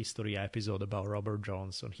Fake History episode about Robert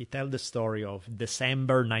Johnson, he tells the story of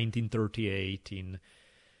December 1938 in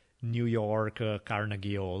New York,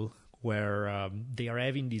 Carnegie Hall, where they are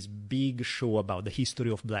having this big show about the history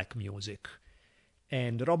of black music.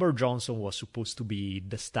 And Robert Johnson was supposed to be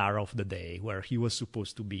the star of the day, where he was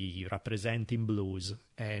supposed to be representing blues,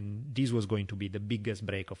 and this was going to be the biggest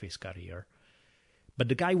break of his career. But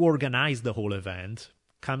the guy who organized the whole event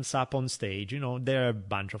comes up on stage. There are a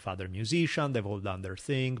bunch of other musicians, they've all done their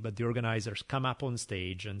thing, but the organizers come up on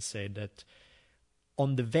stage and said that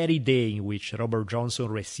on the very day in which Robert Johnson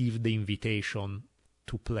received the invitation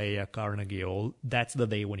to play at Carnegie Hall, that's the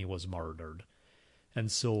day when he was murdered.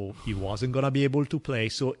 And so he wasn't going to be able to play.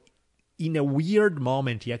 So in a weird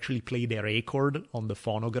moment, he actually played a record on the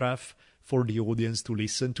phonograph for the audience to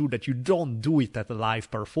listen to, that you don't do it at a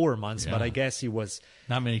live performance, but I guess he was...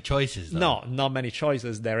 Not many choices, though. No, not many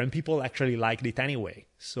choices there, and people actually liked it anyway.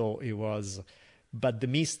 So it was... But the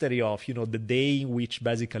mystery of, the day in which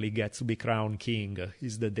basically he gets to be crowned king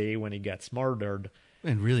is the day when he gets murdered.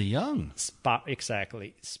 And really young.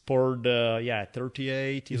 Exactly. Spurred,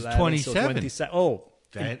 38, He's 11, 27. So 27. Oh,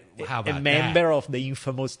 How about a member that? of the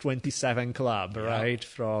infamous 27 Club, right?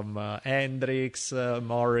 From Hendrix,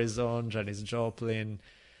 Morrison, Janis Joplin,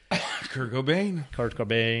 Kurt Cobain.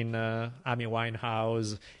 Amy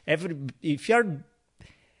Winehouse.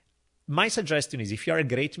 My suggestion is, if you're a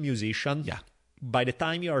great musician, by the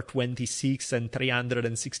time you are 26 and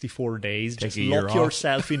 364 days, just lock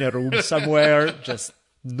yourself in a room somewhere, just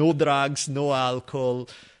no drugs, no alcohol,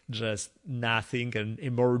 just nothing, and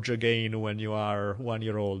emerge again when you are 1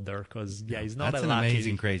 year older, because it's not That's a an lucky...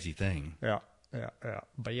 amazing, crazy thing. Yeah.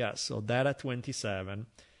 But so that at 27.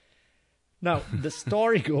 Now, the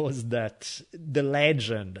story goes that the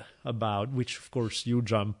legend about, which of course you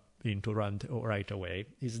jump into right away,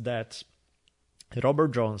 is that Robert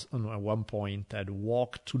Johnson at one point had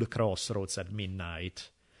walked to the crossroads at midnight.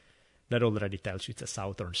 That already tells you it's a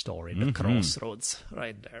Southern story, the crossroads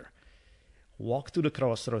right there. Walked to the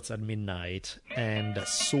crossroads at midnight and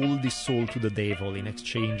sold his soul to the devil in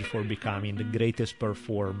exchange for becoming the greatest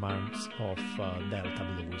performance of Delta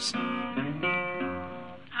Blues. I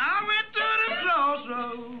went to the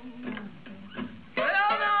crossroads,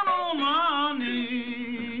 fell down on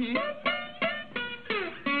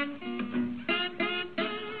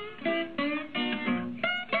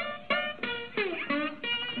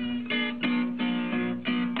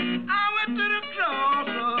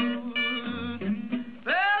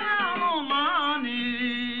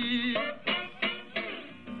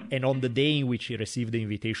And on the day in which he received the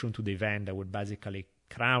invitation to the event that would basically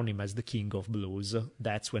crown him as the king of blues,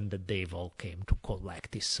 that's when the devil came to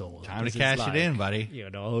collect his soul. Time to cash it in, buddy. You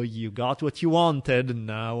know, you got what you wanted, and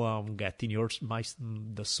now I'm getting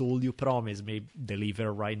the soul you promised me.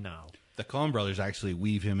 Deliver right now. The Coen brothers actually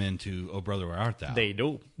weave him into "Oh Brother, Where Art Thou?" They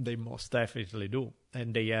do. They most definitely do.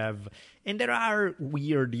 And there are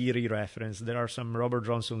weird, eerie references. There are some Robert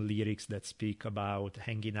Johnson lyrics that speak about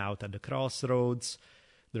hanging out at the crossroads.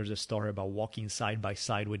 There's a story about walking side by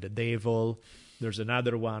side with the devil. There's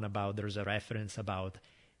another one there's a reference about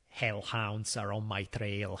hellhounds are on my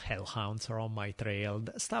trail, hellhounds are on my trail,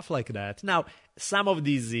 stuff like that. Now, some of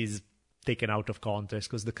this is taken out of context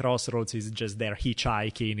because the crossroads is just there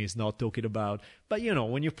hitchhiking, is not talking about. But, you know,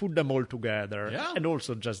 when you put them all together, and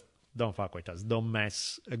also just don't fuck with us. Don't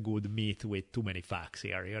mess a good meat with too many facts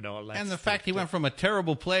here, you know. And the fact he went from a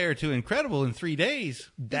terrible player to incredible in 3 days.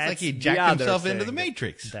 That's it's like he jacked himself into the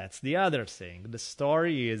Matrix. That's the other thing. The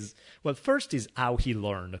story is, well, first is how he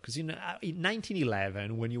learned. Because in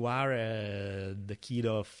 1911, when you are the kid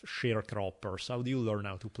of sharecroppers, how do you learn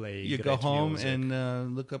how to play You great go home music?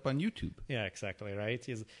 and look up on YouTube. Yeah, exactly, right?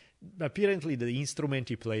 Apparently, the instrument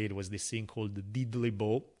he played was this thing called the diddley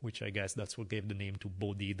bow, which I guess that's what gave the name to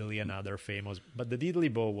Bo Diddley, another famous. But the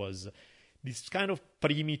diddley bow was this kind of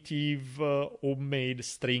primitive homemade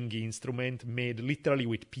string instrument made literally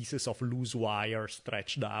with pieces of loose wire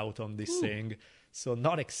stretched out on this thing. So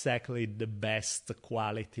not exactly the best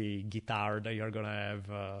quality guitar that you're going to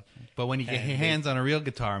have. But when you get your hands on a real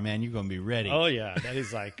guitar, man, you're going to be ready. Oh, yeah. That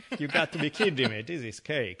is like, you got to be kidding me. This is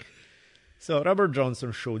cake. So Robert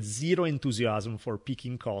Johnson showed zero enthusiasm for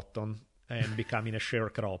picking cotton and becoming a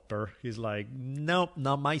sharecropper. He's like, no,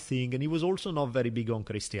 not my thing. And he was also not very big on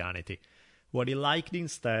Christianity. What he liked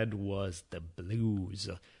instead was the blues.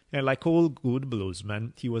 And like all good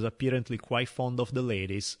bluesmen, he was apparently quite fond of the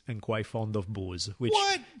ladies and quite fond of booze. Which,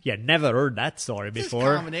 What? Yeah, never heard that story before.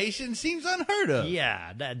 This combination seems unheard of.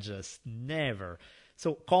 Yeah, that just never.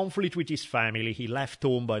 So conflict with his family. He left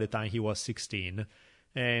home by the time he was 16.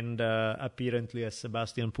 And apparently, as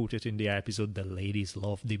Sebastian put it in the episode, the ladies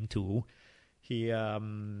loved him too. He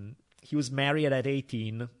was married at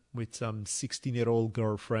 18 with some 16-year-old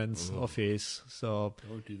girlfriends of his. So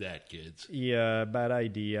Don't do that, kids. yeah, bad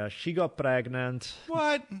idea. She got pregnant.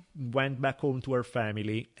 What? Went back home to her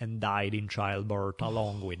family and died in childbirth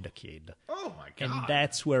along with the kid. Oh, my God. And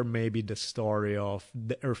that's where maybe the story of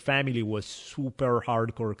her family was super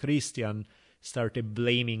hardcore Christian started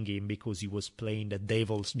blaming him because he was playing the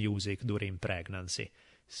devil's music during pregnancy.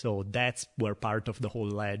 So that's where part of the whole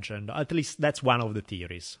legend, at least that's one of the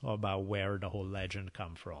theories about where the whole legend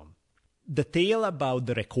come from. The tale about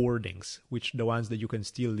the recordings, which the ones that you can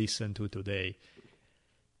still listen to today,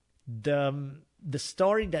 the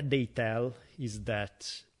story that they tell is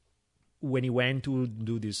that when he went to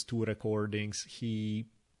do these 2 recordings, he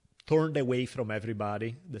turned away from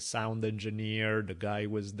everybody, the sound engineer, the guy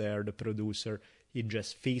was there, the producer. He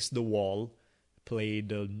just faced the wall,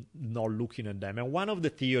 played not looking at them. And one of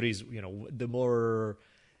the theories, you know,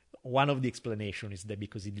 one of the explanations is that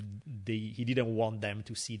because he didn't want them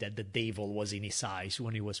to see that the devil was in his eyes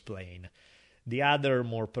when he was playing. The other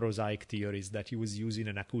more prosaic theory is that he was using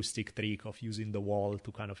an acoustic trick of using the wall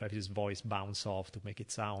to kind of have his voice bounce off to make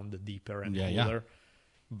it sound deeper and cooler. Yeah.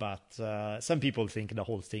 But some people think the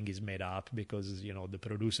whole thing is made up because, you know, the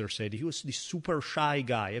producer said he was this super shy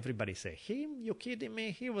guy. Everybody say, him? You kidding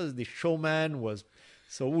me? He was the showman.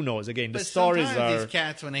 So who knows? Again, the stories sometimes these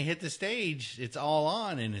cats, when they hit the stage, it's all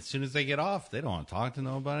on. And as soon as they get off, they don't want to talk to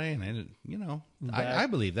nobody. And, I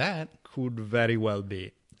believe that. Could very well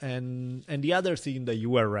be. And the other thing that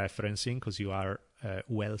you are referencing, because you are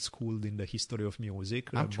well schooled in the history of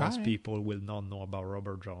music, most people will not know about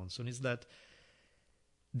Robert Johnson, is that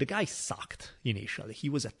the guy sucked initially. He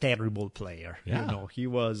was a terrible player. Yeah. You know, he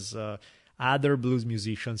was. Other blues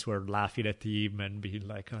musicians were laughing at him and being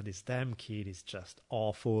like, "Oh, this damn kid is just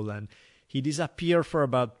awful." And he disappeared for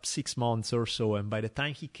about 6 months or so. And by the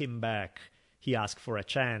time he came back, he asked for a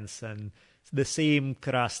chance. And the same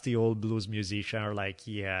crusty old blues musician are like,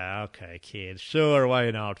 "Yeah, okay, kid, sure, why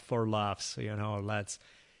not? For laughs, you know, let's."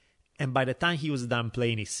 And by the time he was done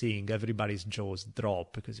playing his thing, everybody's jaws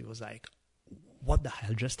dropped because he was like, what the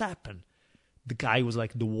hell just happened? The guy was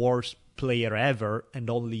like the worst player ever, and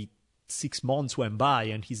only 6 months went by,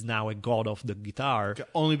 and he's now a god of the guitar. Can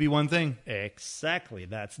only be one thing. Exactly.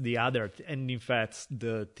 That's the other. And in fact,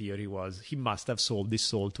 the theory was he must have sold his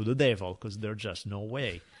soul to the devil, because there's just no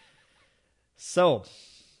way. So,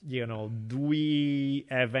 do we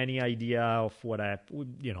have any idea of what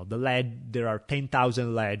happened? There are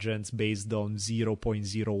 10,000 legends based on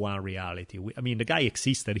 0.01 reality. The guy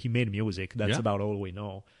existed. He made music. That's about all we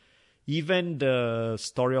know. Even the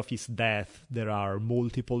story of his death, there are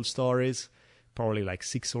multiple stories, probably like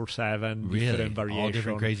 6 or 7 different variations. All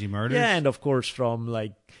different crazy murders? Yeah, and of course from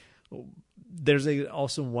there's an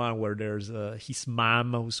awesome one where there's his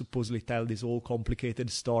mom who supposedly tell this whole complicated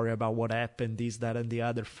story about what happened, this, that, and the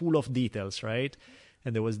other, full of details, right?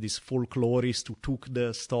 And there was this folklorist who took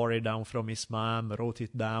the story down from his mom, wrote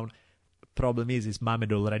it down. Problem is, his mom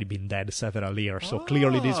had already been dead several years, so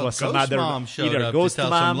clearly this was some other either ghost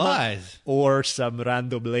mom or some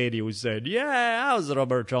random lady who said, "Yeah, I was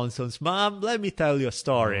Robert Johnson's mom. Let me tell you a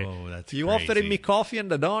story. Oh, that's you crazy. offering me coffee and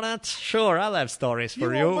a donut? Sure, I'll have stories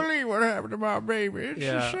for you." You won't believe what happened to my baby. It's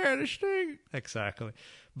the saddest thing. Exactly.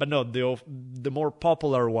 But no, the more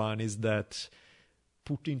popular one is that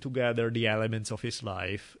putting together the elements of his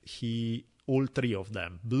life, all 3 of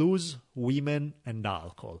them, blues, women, and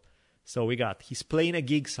alcohol. So he's playing a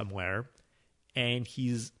gig somewhere, and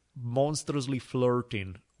he's monstrously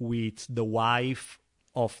flirting with the wife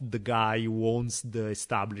of the guy who owns the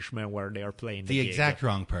establishment where they are playing the gig. The exact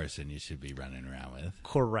wrong person you should be running around with.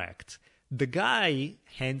 Correct. The guy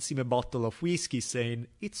hands him a bottle of whiskey saying,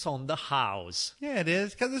 "It's on the house." Yeah, it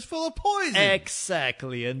is, because it's full of poison.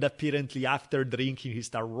 Exactly. And apparently after drinking, he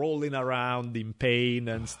starts rolling around in pain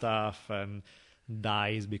and stuff, and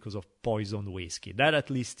dies because of poisoned whiskey. That at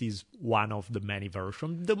least is one of the many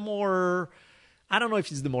versions. I don't know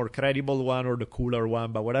if it's the more credible one or the cooler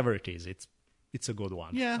one, but whatever it is, it's a good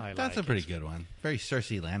one. Yeah, that's a pretty good one. Very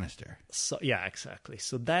Cersei Lannister. So yeah, exactly.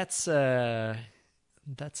 So that's a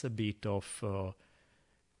bit of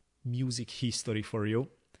music history for you.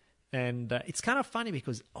 And it's kind of funny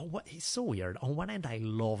because it's so weird. On one hand, I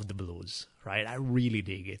love the blues, right? I really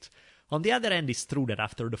dig it. On the other hand, it's true that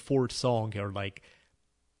after the 4th song, you're like,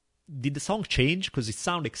 did the song change? Because it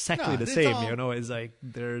sounds exactly the same, It's like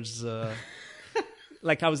there's... I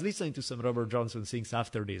was listening to some Robert Johnson things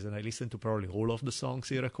after this, and I listened to probably all of the songs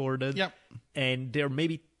he recorded. Yep. And there may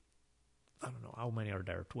be, I don't know, how many are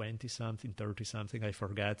there? 20-something, 30-something, I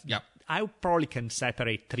forget. Yep. I probably can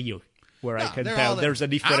separate 3 where I can tell there's a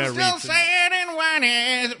different reason. I'm still saying and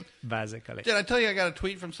whining. Basically. Did I tell you I got a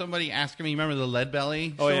tweet from somebody asking me, remember the Lead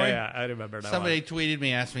Belly story? Oh, yeah, I remember that Somebody tweeted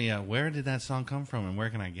me, asked me, where did that song come from and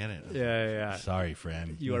where can I get it? Yeah. Sorry,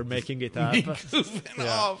 friend. You are making it up.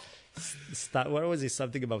 Off. What was it?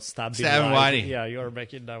 Something about stabbing Whitey. Yeah, you are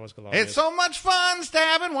making that was glorious. It's so much fun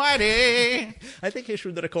stabbing Whitey. I think he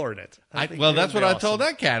should record it. That's what I told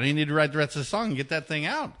that cat. He needed to write the rest of the song and get that thing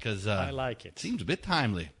out because I like it. Seems a bit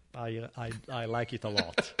timely. I like it a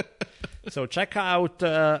lot. So check out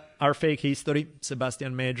Our Fake History,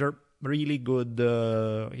 Sebastian Major. Really good.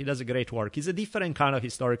 He does a great work. He's a different kind of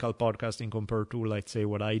historical podcasting compared to, let's say,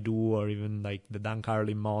 what I do or even like the Dan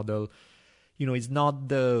Carlin model. It's not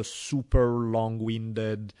the super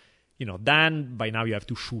long-winded... Dan, by now you have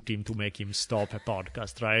to shoot him to make him stop a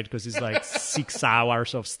podcast, right? Because it's like 6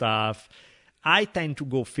 hours of stuff. I tend to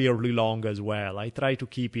go fairly long as well. I try to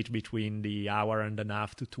keep it between the hour and a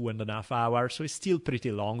half to 2.5 hours, so it's still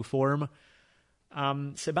pretty long form.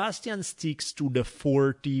 Sebastian sticks to the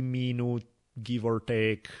 40-minute, give or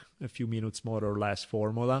take, a few minutes more or less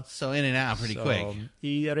formula. So in and out pretty quick.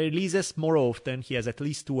 He releases more often. He has at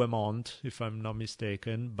least 2 a month, if I'm not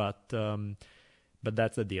mistaken, but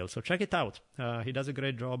that's the deal. So check it out. He does a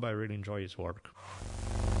great job. I really enjoy his work.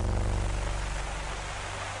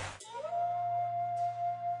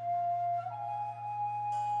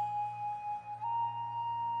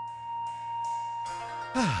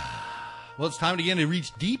 Well, it's time again to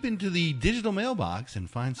reach deep into the digital mailbox and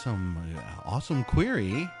find some awesome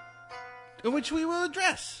query, which we will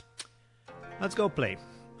address. Let's go play.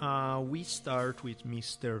 We start with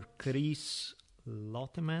Mr. Chris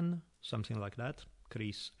Lotteman, something like that.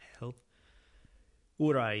 Chris L.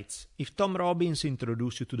 Who writes, if Tom Robbins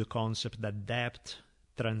introduced you to the concept that depth,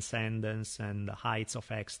 transcendence, and the heights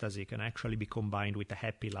of ecstasy can actually be combined with a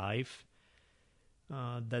happy life,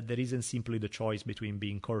 that there isn't simply the choice between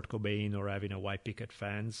being Kurt Cobain or having a white picket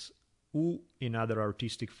fence, who in other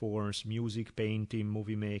artistic forms, music, painting,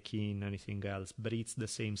 movie making, anything else, breathes the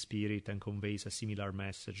same spirit and conveys a similar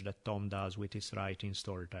message that Tom does with his writing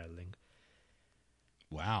storytelling.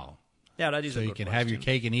 Wow. Yeah, that is so a good you can question. have your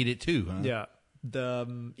cake and eat it too, huh? Yeah.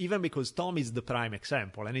 Even because Tom is the prime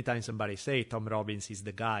example. Anytime somebody say Tom Robbins is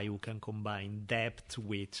the guy who can combine depth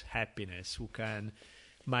with happiness, who can...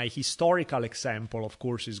 My historical example, of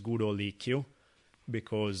course, is Good Old EQ.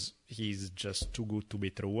 because he's just too good to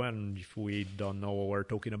be true. And if we don't know what we're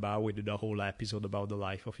talking about, we did a whole episode about the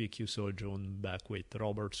life of Ikkyu Sojun back with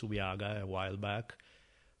Robert Subiaga a while back.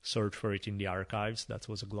 Search for it in the archives. That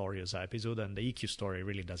was a glorious episode, and the Ikkyu story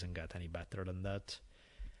really doesn't get any better than that.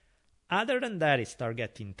 Other than that, it starts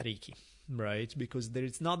getting tricky, right? Because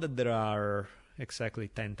it's not that there are exactly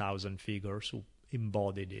 10,000 figures who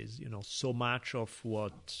embody this. So much of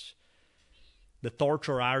what the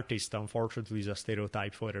torture artist, unfortunately, is a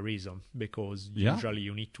stereotype for a reason, because usually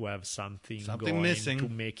you need to have something going missing to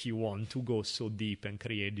make you want to go so deep and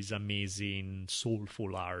create this amazing,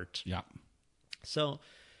 soulful art. Yeah. So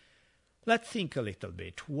let's think a little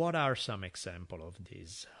bit. What are some examples of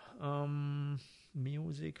this?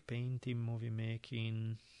 Music, painting, movie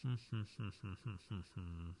making.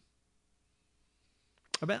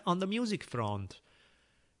 But on the music front,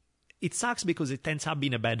 it sucks because it ends up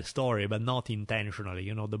being a bad story, but not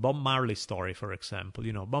intentionally. The Bob Marley story, for example.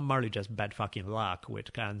 Bob Marley just bad fucking luck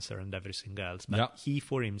with cancer and everything else. But he,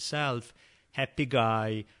 for himself, happy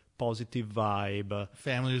guy, positive vibe.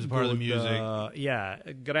 Family was a part of the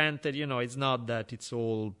music. Granted, it's not that it's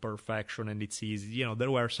all perfection and it's easy.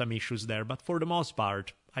 There were some issues there, but for the most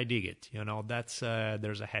part, I dig it. That's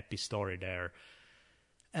there's a happy story there.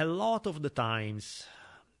 A lot of the times,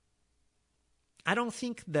 I don't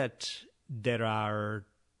think that there are...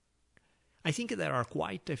 I think there are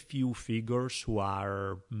quite a few figures who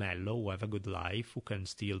are mellow, who have a good life, who can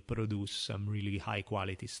still produce some really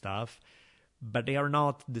high-quality stuff, but they are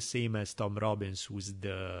not the same as Tom Robbins, who's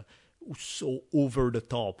so over the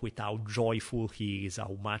top with how joyful he is,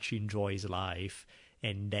 how much he enjoys life,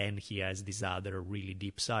 and then he has this other really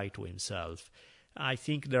deep side to himself. I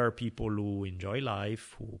think there are people who enjoy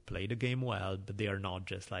life, who play the game well, but they are not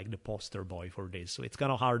just like the poster boy for this. So it's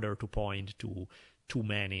kind of harder to point to too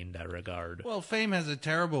many in that regard. Well, fame has a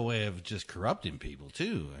terrible way of just corrupting people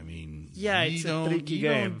too. I mean, it's a tricky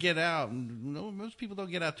game. Don't get out. Most people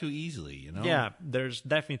don't get out too easily. Yeah, there's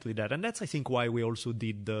definitely that, and that's I think why we also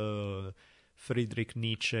did the Friedrich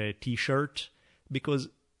Nietzsche T-shirt, because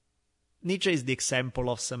Nietzsche is the example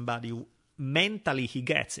of somebody who mentally he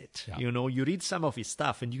gets it. Yeah. You read some of his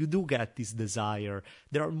stuff and you do get this desire.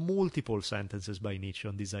 There are multiple sentences by Nietzsche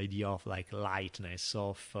on this idea of like lightness,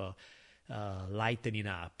 of lightening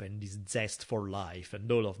up and this zest for life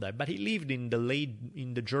and all of that. But he lived in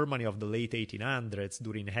the Germany of the late 1800s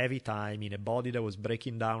during heavy time, in a body that was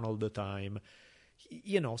breaking down all the time.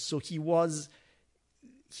 So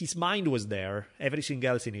his mind was there, everything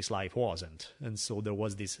else in his life wasn't. And so there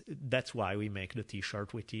was this, that's why we make the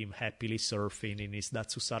t-shirt with him happily surfing in his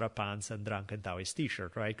Datsusara pants and Drunken Taoist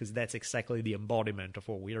t-shirt, right? Because that's exactly the embodiment of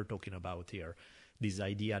what we are talking about here. This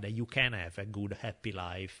idea that you can have a good, happy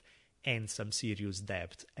life and some serious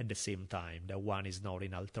depth at the same time, that one is not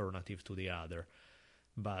an alternative to the other.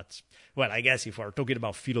 But, well, I guess if we're talking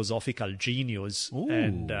about philosophical genius,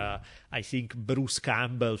 and I think Bruce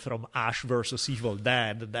Campbell from Ash vs. Evil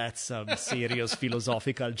Dead, that's some serious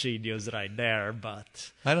philosophical genius right there.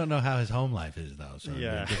 But I don't know how his home life is, though. So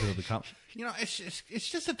yeah, difficult to come. It's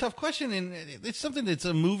just a tough question, and it's something that's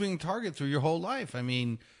a moving target through your whole life. I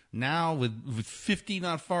mean, now with 50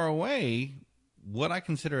 not far away, what I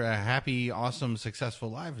consider a happy, awesome,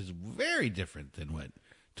 successful life is very different than what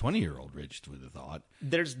 20-year-old Rich would have thought.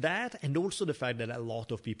 There's that, and also the fact that a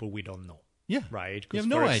lot of people we don't know. Yeah. Right? You Because, have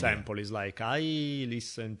no for idea. example, it's like I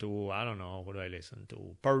listen to, I don't know, what do I listen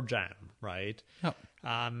to? Pearl Jam, right? Oh.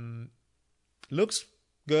 Looks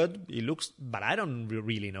good. It looks, but I don't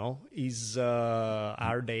really know.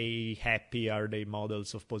 Are they happy? Are they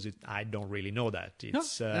models of positive? I don't really know that.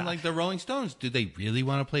 It's and like the Rolling Stones, do they really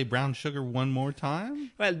want to play Brown Sugar one more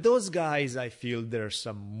time? well, those guys, I feel there's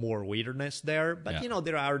some more weirdness there. But, Yeah.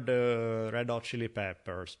 there are the Red Hot Chili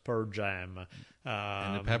Peppers, Pearl Jam.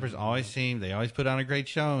 And the Peppers they always put on a great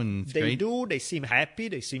show, and it's They great. do. They seem happy.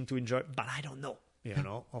 They seem to enjoy. But I don't know.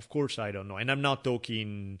 Of course I don't know. And I'm not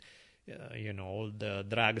talking, the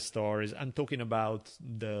drug stores. I'm talking about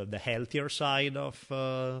the healthier side of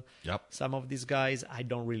Yep. some of these guys. I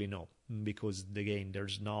don't really know because, again,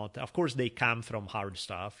 there's not. Of course, they come from hard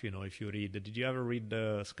stuff. If you read. Did you ever read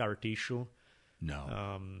the Scar Tissue?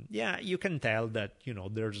 No. Yeah, you can tell that,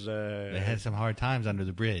 there's They had some hard times under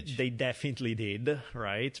the bridge. They definitely did,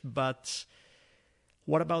 right? But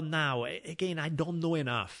what about now? Again, I don't know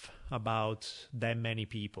enough about that many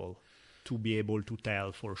people to be able to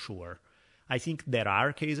tell for sure. I think there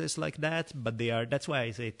are cases like that, but that's why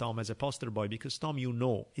I say Tom as a poster boy, because Tom,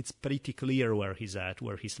 it's pretty clear where he's at,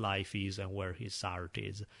 where his life is, and where his art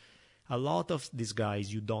is. A lot of these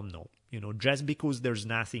guys you don't know. Just because there's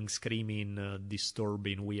nothing screaming,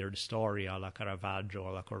 disturbing, weird story a la Caravaggio,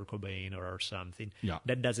 a la Kurt Cobain or something,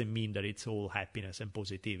 that doesn't mean that it's all happiness and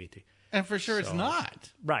positivity. And for sure it's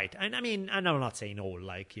not. Right. And I mean, and I'm not saying all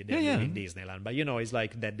like they're in Disneyland, but, it's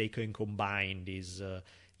like that they can combine this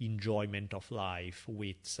enjoyment of life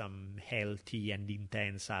with some healthy and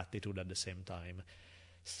intense attitude at the same time.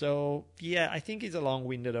 So, yeah, I think it's a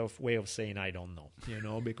long-winded way of saying I don't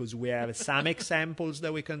know, because we have some examples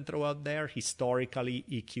that we can throw out there. Historically,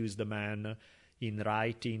 EQ is the man. In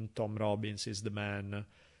writing, Tom Robbins is the man.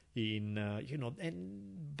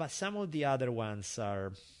 But some of the other ones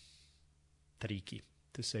are tricky,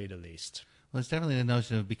 to say the least. Well, it's definitely the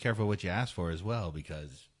notion of be careful what you ask for as well,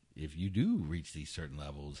 because if you do reach these certain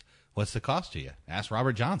levels, what's the cost to you? Ask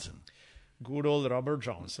Robert Johnson. Good old Robert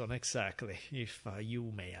Johnson, exactly. If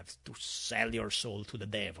you may have to sell your soul to the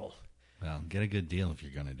devil. Well, get a good deal if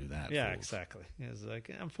you're going to do that. Yeah, fools. Exactly. It's like,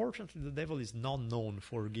 unfortunately, the devil is not known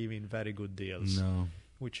for giving very good deals. No.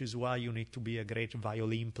 Which is why you need to be a great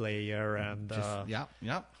violin player and...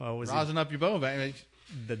 Rosin up your bow, baby.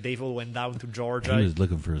 The devil went down to Georgia. He was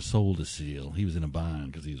looking for a soul to steal. He was in a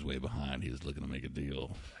bind because he was way behind. He was looking to make a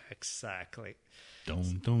deal. Exactly.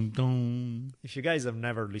 Dun, dun, dun. If you guys have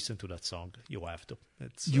never listened to that song, you have to.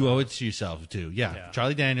 You owe it to yourself, too. Yeah.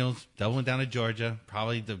 Charlie Daniels, Devil Went Down to Georgia,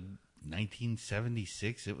 probably the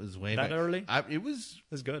 1976. It was way that back. Early? It was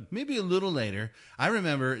good. Maybe a little later. I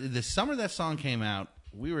remember the summer that song came out,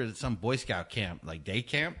 we were at some Boy Scout camp, like day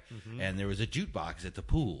camp, and there was a jukebox at the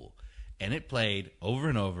pool. And it played over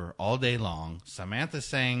and over all day long. Samantha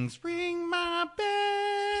sang, "Ring My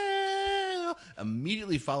Bell,"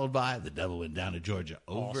 immediately followed by "The Devil Went Down to Georgia,"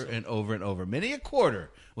 over and over and over. Many a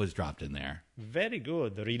quarter was dropped in there. Very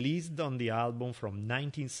good. Released on the album from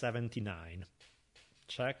 1979.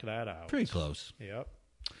 Check that out. Pretty close. Yep.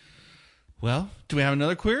 Well, do we have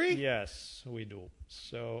another query? Yes, we do.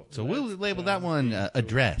 So we'll label that one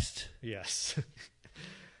addressed. Yes.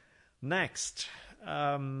 Next.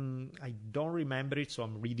 I don't remember it, so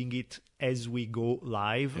I'm reading it as we go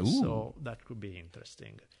live. Ooh. So that could be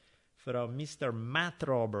interesting. From Mr. Matt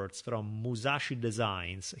Roberts from Musashi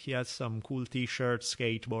Designs. He has some cool t-shirts,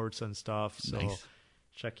 skateboards, and stuff. So nice.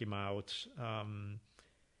 Check him out. I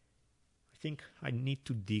think I need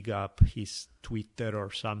to dig up his Twitter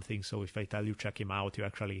or something. So if I tell you check him out,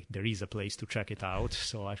 there is a place to check it out.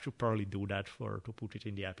 So I should probably do that to put it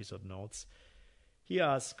in the episode notes. He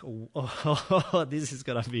asked, this is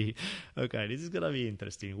going to be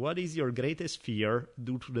interesting. What is your greatest fear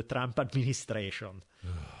due to the Trump administration?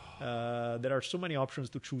 There are so many options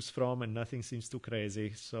to choose from and nothing seems too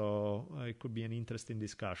crazy. So it could be an interesting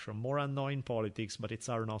discussion. More annoying politics, but it's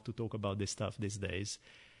hard not to talk about this stuff these days.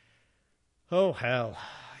 Oh, hell.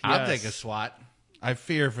 I'll take a swat. I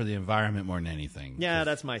fear for the environment more than anything. Yeah,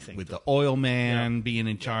 that's my thing. With the oil man being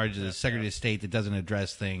in charge of the Secretary of State that doesn't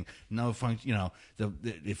address things, no function.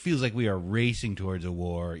 It feels like we are racing towards a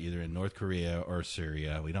war, either in North Korea or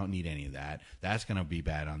Syria. We don't need any of that. That's going to be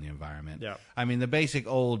bad on the environment. Yeah. I mean, the basic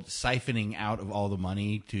old siphoning out of all the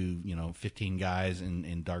money to 15 guys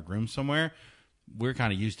in dark rooms somewhere. We're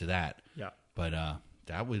kind of used to that. Yeah. But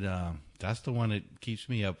that's the one that keeps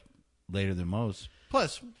me up later than most.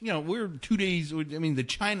 Plus, we're 2 days. I mean, the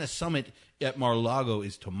China summit at Mar-a-Lago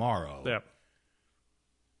is tomorrow. Yeah.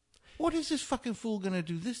 What is this fucking fool going to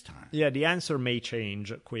do this time? Yeah, the answer may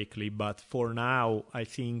change quickly, but for now, I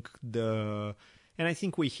think and I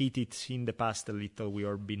think we hit it in the past a little. We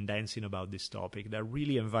have been dancing about this topic. That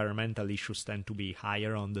really environmental issues tend to be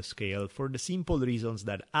higher on the scale for the simple reasons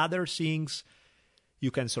that other things,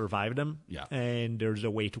 you can survive them. Yeah. And there's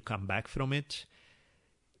a way to come back from it.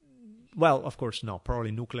 Well, of course, no.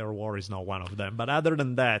 Probably nuclear war is not one of them. But other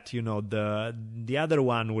than that, the other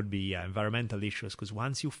one would be environmental issues. Because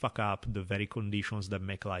once you fuck up the very conditions that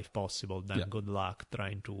make life possible, then good luck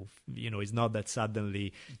trying to. It's not that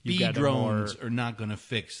suddenly you get drones are not going to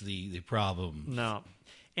fix the problem. No,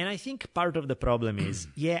 and I think part of the problem is,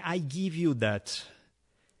 I give you that.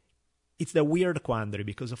 It's the weird quandary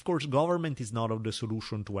because, of course, government is not the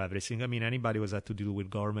solution to everything. I mean, anybody who's had to deal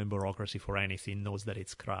with government bureaucracy for anything knows that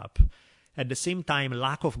it's crap. At the same time,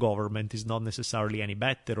 lack of government is not necessarily any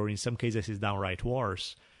better, or in some cases is downright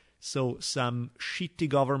worse. So some shitty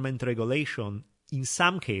government regulation, in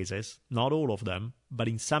some cases, not all of them, but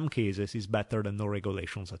in some cases is better than no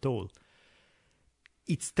regulations at all.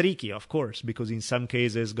 It's tricky, of course, because in some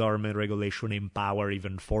cases government regulation empower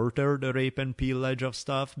even further the rape and pillage of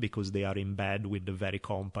stuff because they are in bed with the very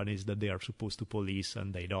companies that they are supposed to police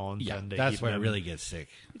and they don't. Yeah, and they that's where it really gets sick.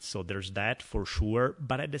 So there's that for sure.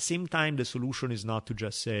 But at the same time, the solution is not to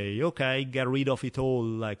just say, okay, get rid of it all,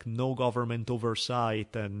 like no government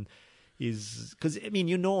oversight and is because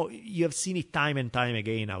you have seen it time and time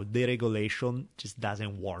again now. Deregulation just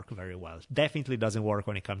doesn't work very well. Definitely doesn't work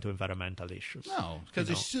when it comes to environmental issues. No, because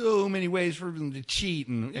there's so many ways for them to cheat.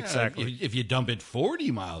 And Exactly. if you dump it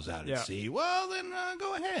 40 miles out at sea, well, then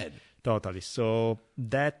go ahead. Totally. So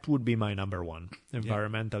that would be my number one.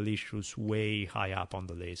 Environmental issues way high up on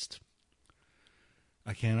the list.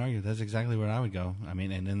 I can't argue. That's exactly where I would go. I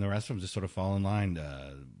mean, and then the rest of them just sort of fall in line.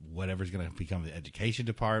 Whatever's going to become the education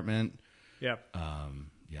department. Yeah.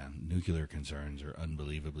 Nuclear concerns are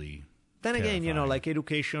unbelievably Then again, terrifying. like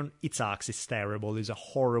education, it sucks. It's terrible. It's a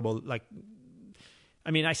horrible,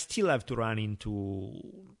 I still have to run into,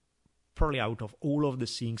 probably out of all of the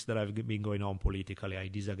things that have been going on politically, I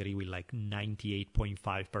disagree with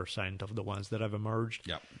 98.5% of the ones that have emerged.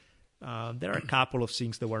 Yeah. There are a couple of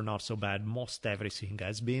things that were not so bad. Most everything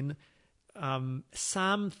has been.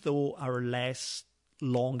 Some, though, are less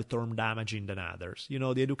long-term damaging than others.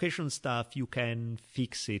 The education stuff, you can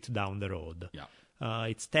fix it down the road. Yeah.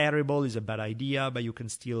 It's terrible, it's a bad idea, but you can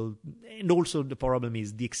still... And also the problem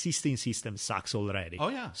is the existing system sucks already. Oh,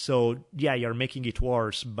 yeah. So, you're making it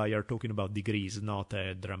worse, but you're talking about degrees, not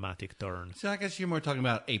a dramatic turn. So I guess you're more talking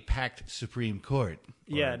about a packed Supreme Court.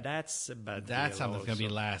 Yeah, that's a bad That's deal something that's going to be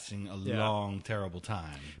also. lasting a long, terrible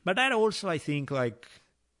time. But that also, I think,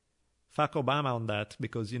 fuck Obama on that,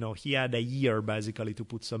 because, he had a year, basically, to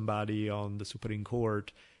put somebody on the Supreme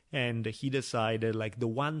Court, and he decided, the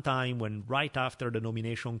one time when, right after the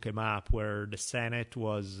nomination came up, where the Senate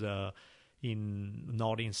was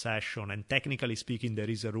not in session, and technically speaking, there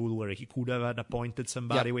is a rule where he could have appointed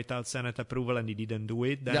somebody without Senate approval, and he didn't do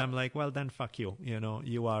it, then I'm like, well, then fuck you.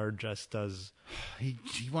 You are just as... He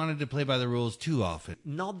wanted to play by the rules too often.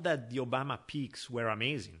 Not that the Obama peaks were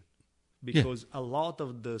amazing, because a lot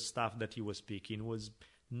of the stuff that he was speaking was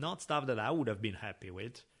not stuff that I would have been happy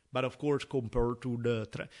with. But of course, compared to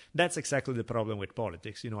that's exactly the problem with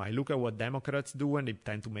politics. I look at what Democrats do and they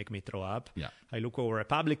tend to make me throw up. Yeah. I look at what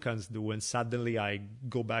Republicans do and suddenly I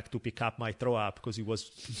go back to pick up my throw up because it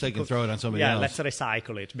was... So you can throw it on somebody else. Yeah, let's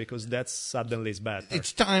recycle it because that's suddenly is better.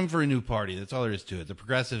 It's time for a new party. That's all there is to it. The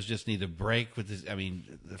progressives just need to break with this. I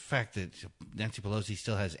mean, the fact that Nancy Pelosi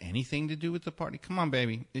still has anything to do with the party. Come on,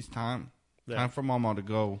 baby. It's time. Yeah. Time for Mama to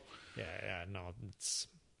go. No, it's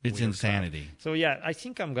It's weird insanity. stuff. So I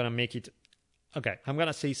think I'm going to make it... Okay, I'm going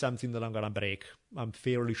to say something that I'm going to break. I'm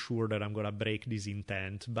fairly sure that I'm going to break this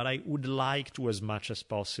intent, but I would like to, as much as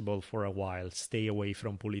possible for a while, stay away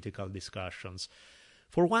from political discussions.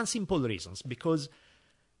 For one simple reason, because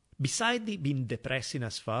besides it being depressing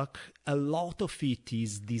as fuck, a lot of it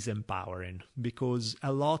is disempowering, because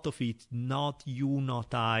a lot of it, not you,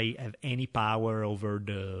 not I, have any power over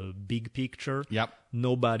the big picture. Yep.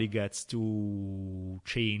 Nobody gets to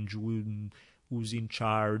change who's in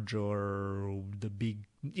charge or the big...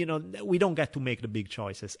 we don't get to make the big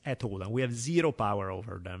choices at all, and we have zero power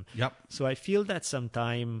over them. Yep. So I feel that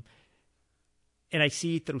sometimes, and I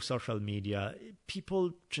see it through social media,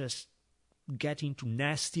 people just get into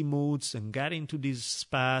nasty moods and get into these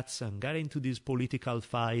spats and get into these political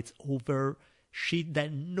fights over shit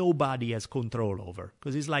that nobody has control over.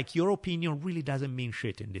 Because it's like your opinion really doesn't mean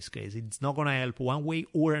shit in this case. It's not going to help one way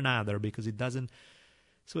or another because it doesn't...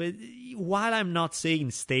 So while I'm not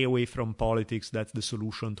saying stay away from politics, that's the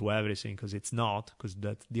solution to everything, because it's not, because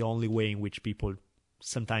that's the only way in which people,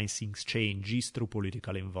 sometimes things change, is through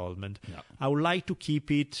political involvement. Yeah. I would like to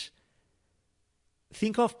keep it...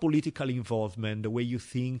 Think of political involvement the way you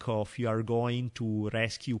think of you are going to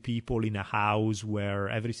rescue people in a house where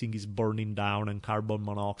everything is burning down and carbon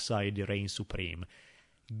monoxide reigns supreme.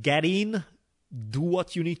 Get in, do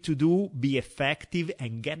what you need to do, be effective,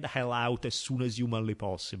 and get the hell out as soon as humanly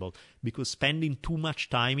possible. Because spending too much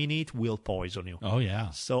time in it will poison you. Oh,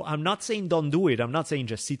 yeah. So I'm not saying don't do it. I'm not saying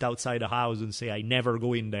just sit outside the house and say, I never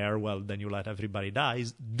go in there. Well, then you let everybody die.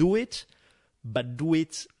 Do it, but do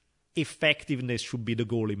it. Effectiveness should be the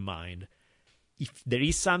goal in mind. If there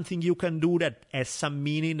is something you can do that has some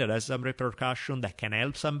meaning, that has some repercussion, that can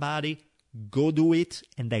help somebody, go do it,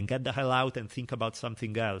 and then get the hell out and think about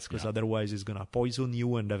something else, because otherwise it's going to poison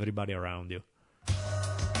you and everybody around you.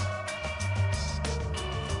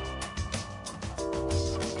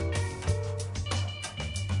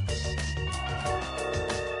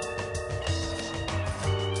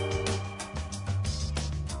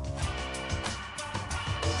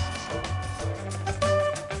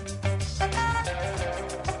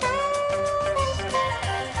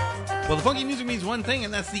 Well, the funky music means one thing,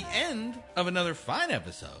 and that's the end of another fine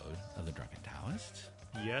episode of The Drunken Taoist.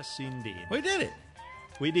 Yes, indeed. We did it.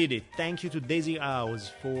 We did it. Thank you to Daisy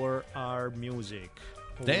House for our music.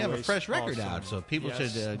 They have a Always fresh record awesome. out, so people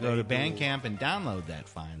Yes, should go to they do. Bandcamp and download that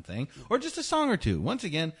fine thing, or just a song or two. Once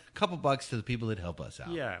again, a couple bucks to the people that help us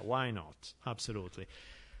out. Yeah, why not? Absolutely.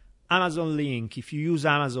 Amazon link. If you use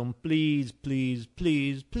Amazon, please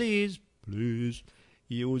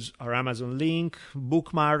use our Amazon link.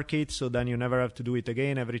 Bookmark it, so then you never have to do it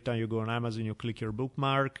again. Every time you go on Amazon, you click your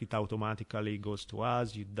bookmark. It automatically goes to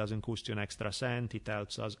us. It doesn't cost you an extra cent. It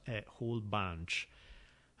helps us a whole bunch.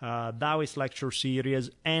 Taoist lecture series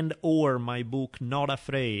and or my book Not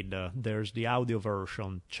Afraid. There's the audio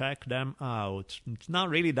version. Check them out. It's not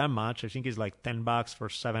really that much. I think it's like $10 for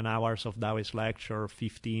 7 hours of Taoist lecture,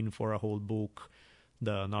 15 for a whole book,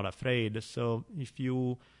 the Not Afraid. So if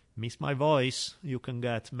you miss my voice, you can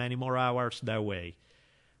get many more hours that way.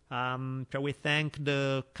 Shall we thank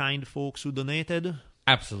the kind folks who donated?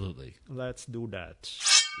 Absolutely. Let's do that.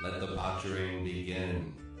 Let the pottering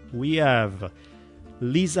begin. We have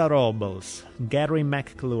Lisa Robles, Gary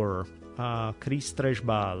McClure, Chris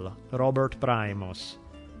Treshbal, Robert Primos,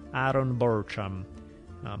 Aaron Burcham,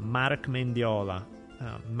 Mark Mendiola,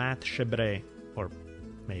 Matt Chebre, or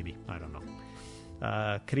maybe, I don't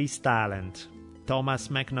know, Chris Talent, Thomas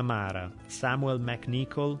McNamara, Samuel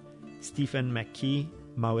McNichol, Stephen McKee,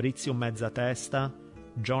 Maurizio Mezzatesta,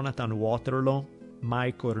 Jonathan Waterloo,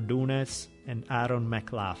 Mike Ordunes, and Aaron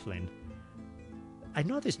McLaughlin. I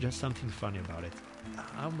noticed just something funny about it.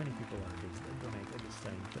 How many people are these that donated this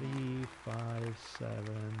time? 3, 5, 7,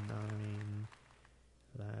 9,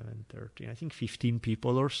 11, 13. I think 15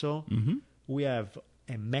 people or so. Mm-hmm. We have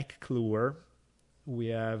a McClure. We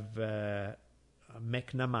have a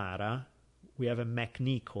McNamara. We have a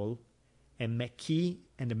McNichol, a McKee,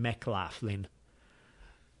 and a McLaughlin.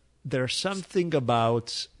 There's something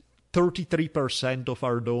about 33% of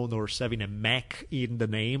our donors having a Mac in the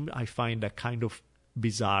name. I find that kind of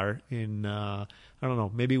bizarre. I don't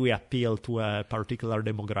know, maybe we appeal to a particular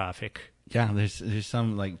demographic. Yeah, there's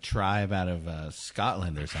some like tribe out of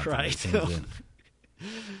Scotland or something. Right. that seems to-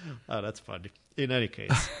 Oh, that's funny. In any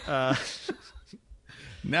case,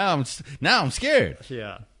 Now I'm scared.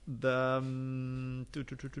 yeah. The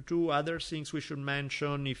two other things we should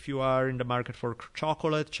mention: if you are in the market for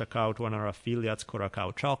chocolate, check out one of our affiliates,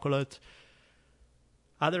 Curacao Chocolate.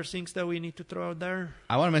 Other things that we need to throw out there?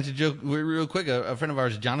 I want to mention joke real quick. A friend of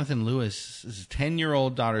ours, Jonathan Lewis, his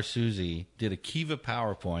 10-year-old daughter Susie did a Kiva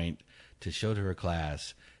PowerPoint to show to her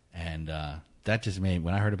class, and that just made,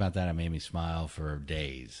 when I heard about that, it made me smile for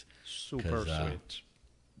days. Super 'Cause, sweet.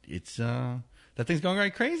 It's that thing's going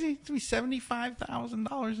right crazy. It's gonna be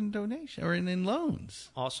 $75,000 in donation or in loans.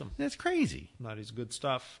 Awesome. That's crazy. That is good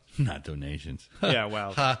stuff. Not donations. Yeah,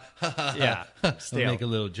 well, yeah. I'll Still, make a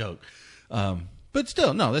little joke. But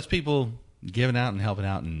still, no, that's people giving out and helping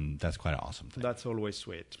out, and that's quite an awesome thing. that's always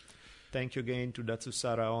sweet. Thank you again to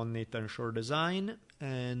Datsusara Onnit and Shore Design.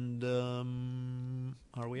 And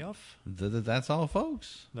are we off? That's all,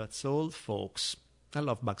 folks. That's all, folks. I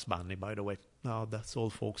love Bugs Bunny, by the way. Oh, that's all,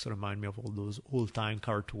 folks. Remind me of all those old-time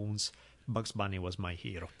cartoons. Bugs Bunny was my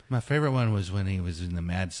hero. My favorite one was when he was in the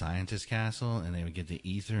Mad Scientist Castle, and they would get the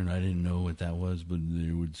ether, and I didn't know what that was, but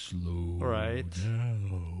they would slow Right.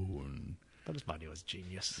 down. Bugs Bunny was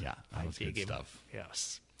genius. Yeah, that was dig good him. stuff.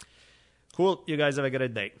 Yes. Cool. You guys have a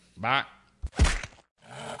great day. Bye.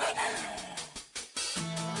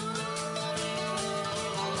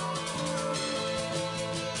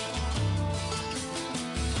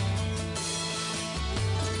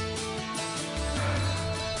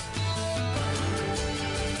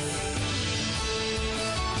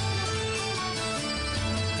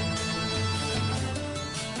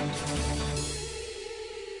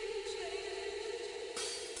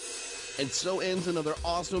 And so ends another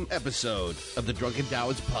awesome episode of the Drunken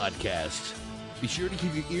Taoist podcast. Be sure to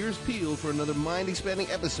keep your ears peeled for another mind-expanding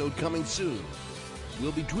episode coming soon.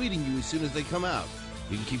 We'll be tweeting you as soon as they come out.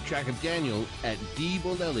 You can keep track of Daniel at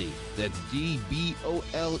DBolelli. That's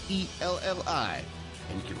DBOLELLI.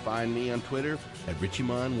 And you can find me on Twitter at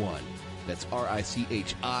Richimon1. That's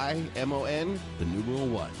RICHIMON, the numeral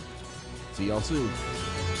 1. See y'all soon.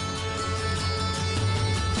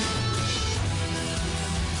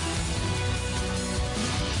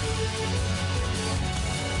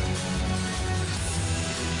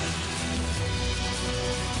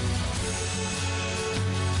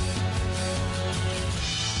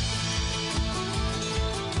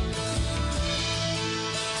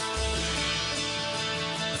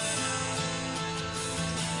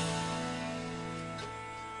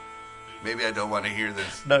 Maybe I don't want to hear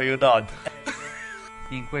this. No, you don't.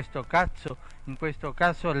 In questo caso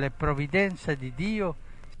le provvidenze di Dio.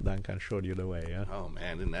 Duncan showed you the way, yeah? Oh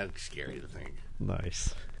man, isn't that scary to think?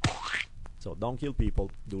 Nice. So don't kill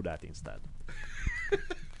people. Do that instead.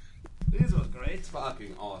 This was great.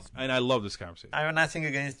 Fucking awesome. And I love this conversation. I have nothing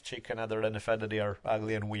against chicken other than the fact that they are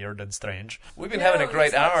ugly and weird and strange. We've been having a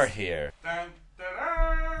great hour here. I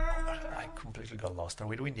completely got lost. Are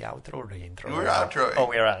we doing the outro or the intro? We're outroing. Oh,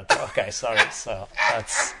 we're outro. Okay, sorry. So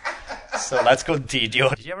let's continue.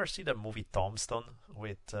 Did you ever see the movie Tombstone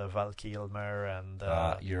with Val Kilmer and?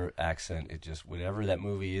 Your accent, it just whatever that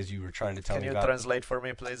movie is you were trying to tell Can me you about. translate for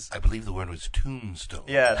me, please? I believe the word was tombstone.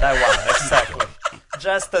 Yeah, that one exactly.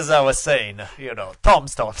 Just as I was saying,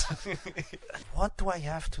 Tombstone. What do I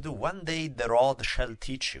have to do? One day the rod shall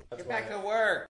teach you. Get back to work.